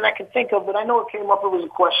only thing that I can think of. But I know it came up, it was a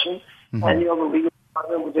question, and, the legal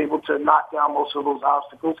department was able to knock down most of those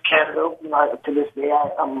obstacles. Canada, to this day,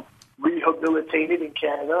 I'm rehabilitated in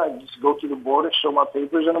Canada. I just go through the border, show my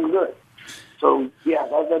papers, and I'm good. So, yeah,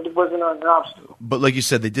 that wasn't an obstacle. But like you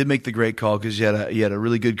said, they did make the great call because you had a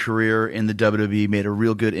really good career in the WWE, made a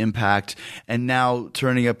real good impact, and now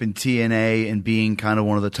turning up in TNA and being kind of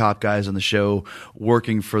one of the top guys on the show,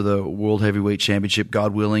 working for the World Heavyweight Championship,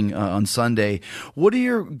 God willing, on Sunday. What are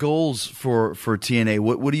your goals for TNA?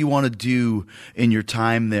 What do you want to do in your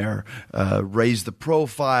time there? Raise the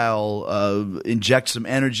profile, inject some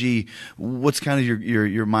energy. What's kind of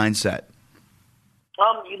your mindset?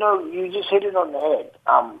 You just hit it on the head.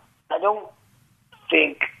 I don't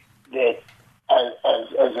think that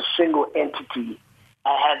as a single entity,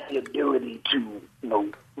 I have the ability to,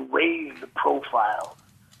 raise the profile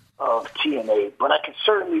of TNA, but I can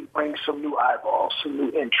certainly bring some new eyeballs, some new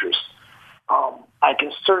interest. I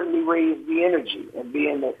can certainly raise the energy, and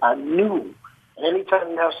being that I'm new, and anytime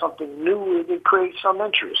you have something new, it creates some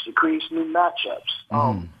interest. It creates new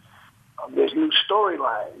matchups. There's new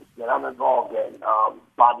storylines that I'm involved in.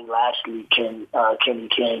 Bobby Lashley, Kenny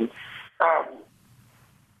King.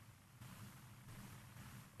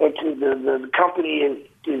 the company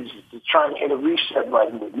is trying to hit a reset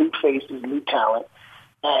button with new faces, new talent,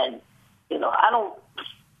 and I don't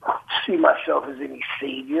see myself as any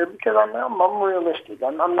savior because I'm realistic.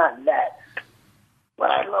 I'm not that, but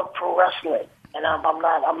I love pro wrestling, and I'm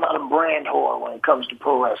not a brand whore when it comes to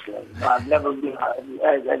pro wrestling. I've never been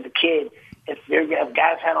as a kid. If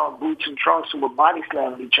guys had on boots and trunks and were body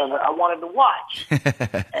slamming each other, I wanted to watch.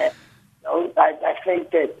 And, I think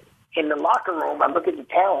that in the locker room, I look at the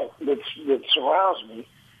talent that surrounds me.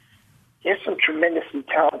 There's some tremendously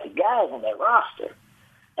talented guys on that roster.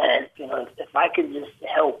 And, if I could just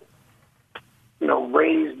help,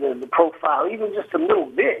 raise the profile even just a little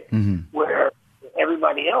bit, where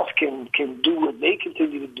everybody else can do what they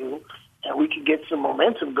continue to do, and we can get some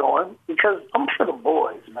momentum going, because I'm for the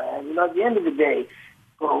boys, man. At the end of the day,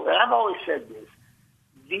 and I've always said this,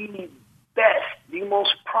 the best, the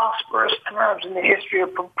most prosperous times in the history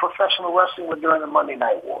of professional wrestling were during the Monday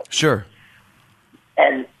Night War. Sure.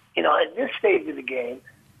 And, at this stage of the game,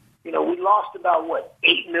 we lost about,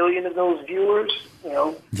 8 million of those viewers.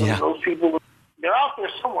 Those people, they're out there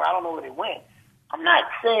somewhere. I don't know where they went. I'm not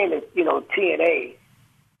saying that, TNA,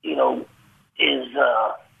 is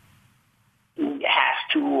has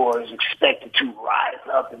to or is expected to rise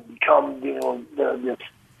up and become,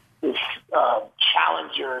 this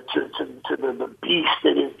challenger to the beast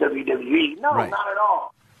that is WWE. No, right. Not at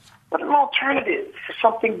all. But an alternative for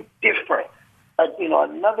something different.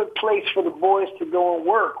 Another place for the boys to go and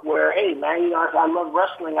work where, hey, man, I love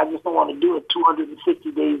wrestling. I just don't want to do it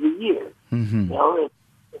 250 days a year. Mm-hmm.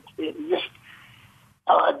 It's just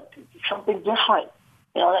something different.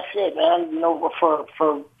 That's it, man.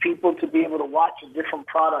 For people to be able to watch a different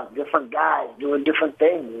product, different guys doing different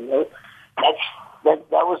things. That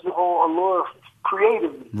was the whole allure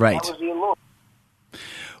creatively. Right. That was the allure.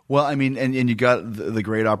 Well, I mean, and you got the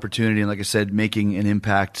great opportunity, and like I said, making an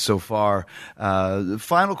impact so far.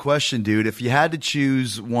 Final question, dude. If you had to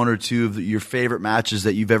choose one or two of your favorite matches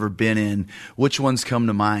that you've ever been in, which ones come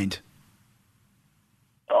to mind?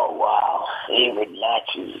 Oh, wow. Favorite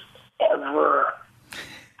matches ever.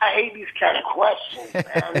 I hate these kind of questions,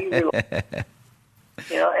 man.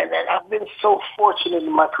 And then I've been so fortunate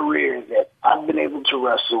in my career that I've been able to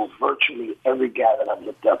wrestle virtually every guy that I've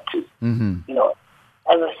looked up to. Mm-hmm.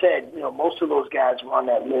 As I said, most of those guys were on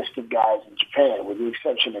that list of guys in Japan, with the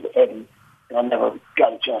exception of Eddie. And I never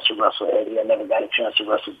got a chance to wrestle Eddie. I never got a chance to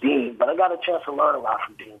wrestle Dean, but I got a chance to learn a lot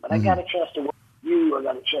from Dean. But I got a chance to work with you. I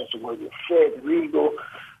got a chance to work with Fred, Regal,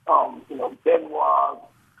 Benoit,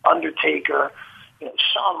 Undertaker,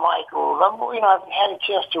 Shawn Michaels. I've had a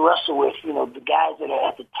chance to wrestle with, the guys that are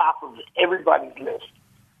at the top of everybody's list.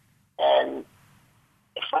 And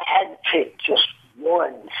if I had to pick just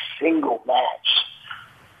one single match,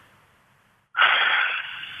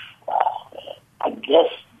 wow, man, I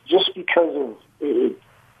guess just because of it,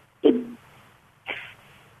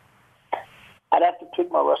 I'd have to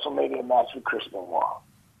pick my WrestleMania match with Chris Benoit.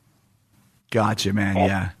 Gotcha, man.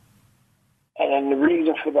 Yeah. And then the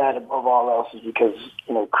reason for that, above all else, is because,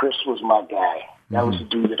 Chris was my guy. That was the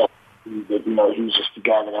dude that he was just the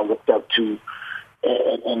guy that I looked up to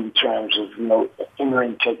in terms of,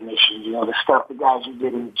 in-ring technicians, the stuff, the guys who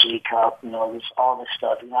did in the J-Cup, all this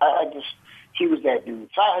stuff. He was that dude.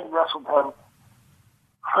 So I had wrestled him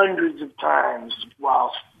hundreds of times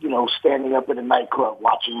while, standing up at a nightclub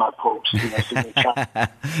watching my post.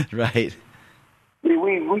 Right.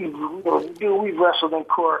 We've wrestled in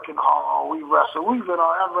Cork and Hall.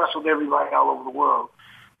 I've wrestled everybody all over the world.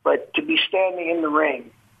 But to be standing in the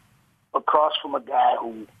ring across from a guy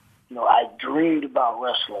who, I dreamed about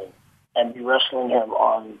wrestling and be wrestling him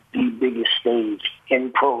on the biggest stage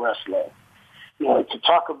in pro wrestling, to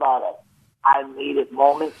talk about a I made it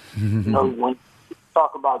moment, when you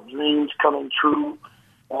talk about dreams coming true,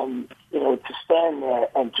 and, to stand there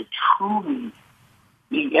and to truly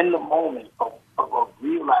be in the moment of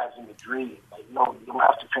realizing the dream. Like, no, you don't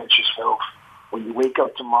have to pinch yourself. When you wake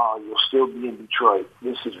up tomorrow, you'll still be in Detroit.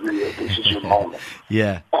 This is real. This is your moment.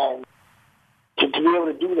 Yeah. And to be able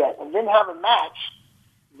to do that, and then have a match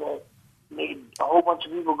that made a whole bunch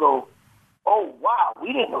of people go, oh, wow,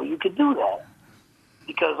 we didn't know you could do that.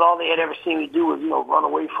 Because all they had ever seen me do was, run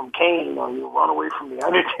away from Kane or run away from The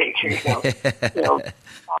Undertaker. I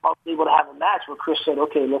was able to have a match where Chris said,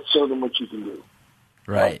 okay, let's show them what you can do.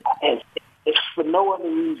 Right. And if for no other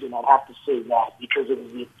reason, I'd have to say that, because it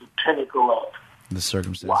was the pinnacle of The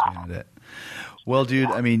circumstance behind it. Well, dude,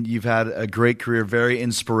 I mean, you've had a great career, very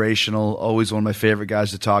inspirational, always one of my favorite guys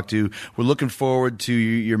to talk to. We're looking forward to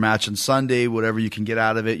your match on Sunday, whatever you can get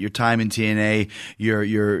out of it, your time in TNA,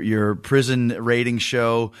 your prison rating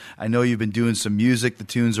show. I know you've been doing some music. The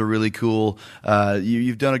tunes are really cool.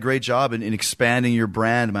 You've done a great job in expanding your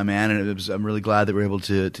brand, my man, and I'm really glad that we're able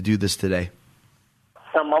to do this today.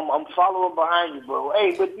 I'm following behind you, bro.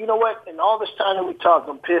 Hey, but you know what? In all this time that we talked,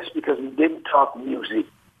 I'm pissed because we didn't talk music.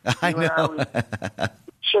 I know. That's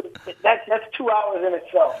 2 hours in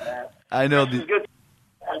itself, man. I know. Good.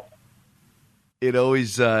 It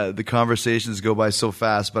always the conversations go by so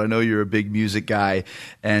fast, but I know you're a big music guy,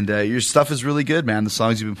 and your stuff is really good, man. The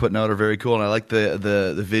songs you've been putting out are very cool, and I like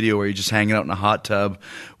the video where you're just hanging out in a hot tub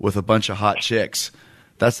with a bunch of hot chicks.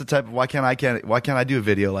 That's the type of why can't I do a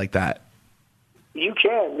video like that? You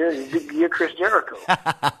can. You're Chris Jericho.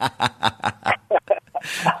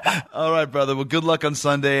 All right, brother. Well, good luck on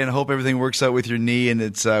Sunday, and I hope everything works out with your knee. And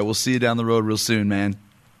we'll see you down the road real soon, man.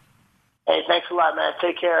 Hey, thanks a lot, man.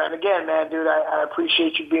 Take care. And again, man, dude, I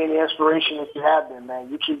appreciate you being the inspiration that you have been, man.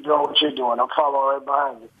 You keep doing what you're doing. I'm following right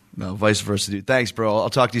behind you. No, vice versa, dude. Thanks, bro. I'll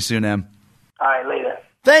talk to you soon, Em. All right, later.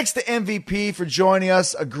 Thanks to MVP for joining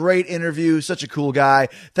us. A great interview. Such a cool guy.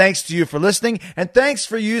 Thanks to you for listening. And thanks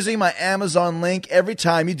for using my Amazon link every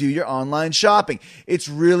time you do your online shopping. It's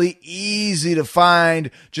really easy to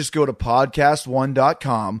find. Just go to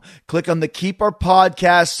podcast1.com. Click on the Keep Our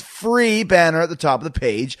Podcasts Free banner at the top of the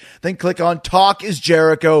page. Then click on Talk is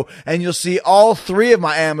Jericho. And you'll see all three of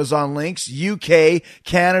my Amazon links. UK,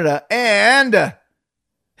 Canada, and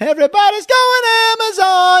everybody's going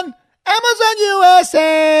Amazon. Amazon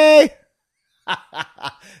USA.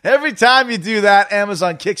 Every time you do that,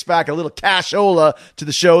 Amazon kicks back a little cashola to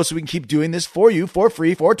the show so we can keep doing this for you for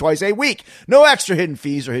free for twice a week. No extra hidden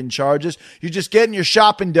fees or hidden charges. You're just getting your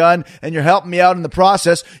shopping done and you're helping me out in the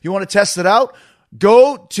process. You want to test it out?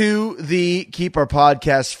 Go to the Keep Our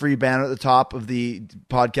Podcasts Free banner at the top of the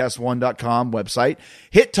podcast1.com website.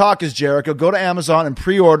 Hit Talk is Jericho. Go to Amazon and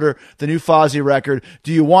pre-order the new Fozzy record.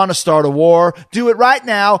 Do you want to start a war? Do it right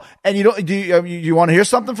now. And you want to hear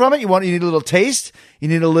something from it? You need a little taste? You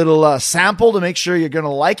need a little sample to make sure you're going to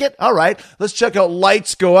like it? All right. Let's check out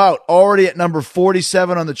Lights Go Out. Already at number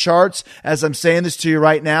 47 on the charts as I'm saying this to you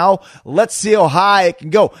right now. Let's see how high it can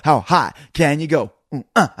go. How high can you go?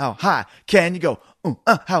 How high can you go?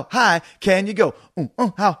 How high can you go?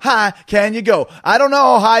 How high can you go? I don't know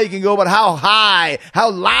how high you can go, but how high, how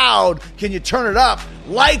loud can you turn it up?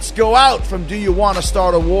 Lights Go Out from Do You Want to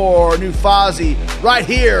Start a War? New Fozzy right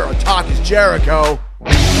here on Talk is Jericho.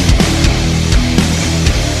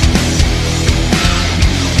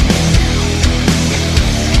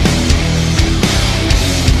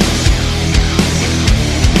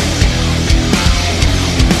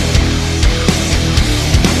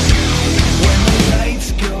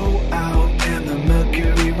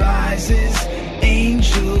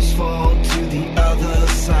 Angels fall to the other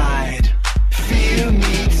side. Fear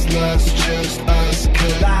meets lust, just us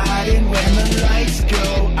colliding. When the lights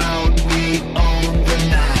go out, we own the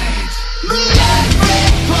night. The light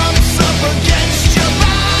red pumps up against your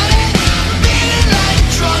body, feeling like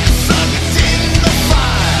drunk sucked in the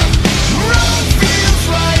fire. Road feels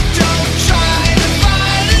right, don't try to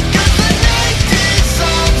find it, 'cause the night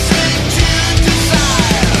dissolves into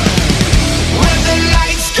desire. When the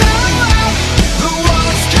lights go out, the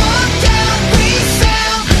walls come down, we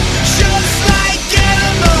sound just like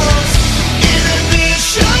animals.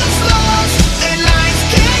 Inhibition's lost, and lines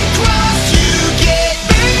can't cross. You get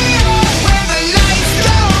me up when the lights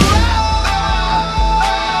go out.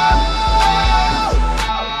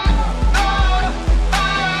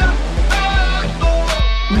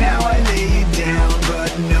 Now I lay you down,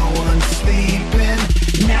 but no one's sleeping.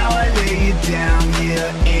 Now I lay you down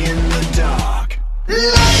here in the dark.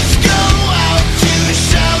 Lights go out to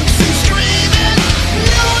shouts and screaming.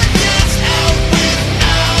 No one gets out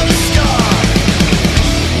without a scar.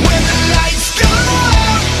 When the lights go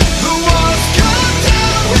out, the walls come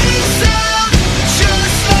down. We sound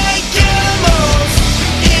just like animals.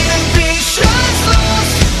 Inhibition's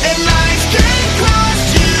lost, and lines can't cross.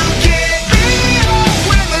 You get me up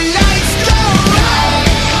when the lights go out.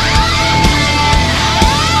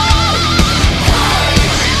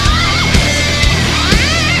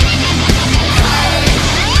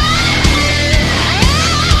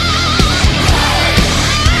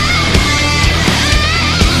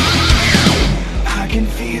 I can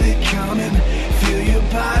feel it coming, feel your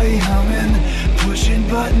body humming, pushing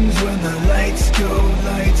buttons when the lights go,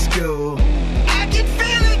 lights go. I can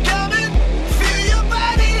feel it coming, feel your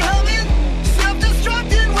body humming,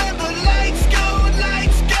 self-destructing when the lights go,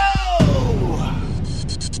 lights go.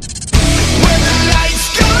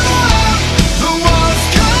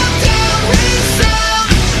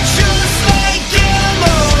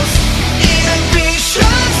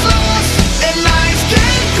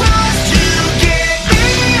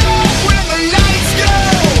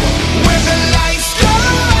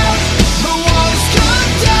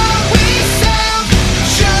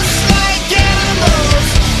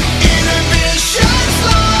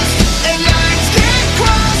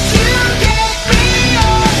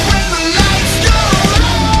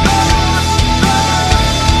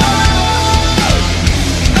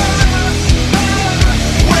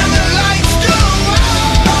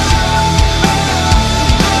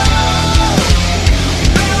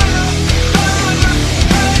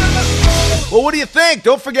 Well, what do you think?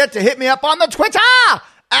 Don't forget to hit me up on the Twitter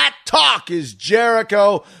at Talk is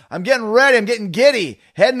Jericho. I'm getting ready. I'm getting giddy.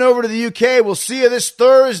 Heading over to the UK. We'll see you this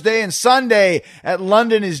Thursday and Sunday at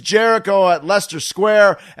London is Jericho at Leicester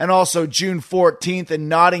Square, and also June 14th in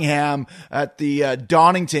Nottingham at the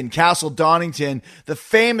Donington, Castle Donington. The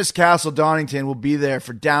famous Castle Donington will be there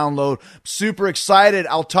for Download. I'm super excited.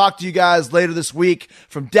 I'll talk to you guys later this week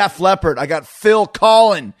from Def Leppard. I got Phil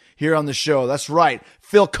Collen here on the show. That's right.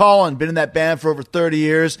 Phil Collen, been in that band for over 30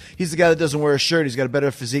 years. He's the guy that doesn't wear a shirt. He's got a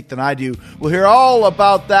better physique than I do. We'll hear all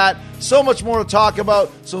about that. So much more to talk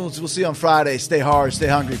about. So we'll see you on Friday. Stay hard, stay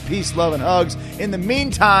hungry. Peace, love, and hugs. In the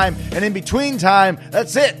meantime and in between time,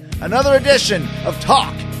 that's it. Another edition of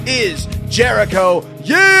Talk is Jericho.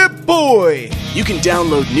 Yeah, boy! You can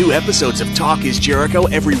download new episodes of Talk is Jericho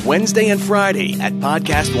every Wednesday and Friday at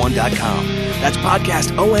podcastone.com. That's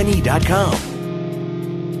podcastone.com.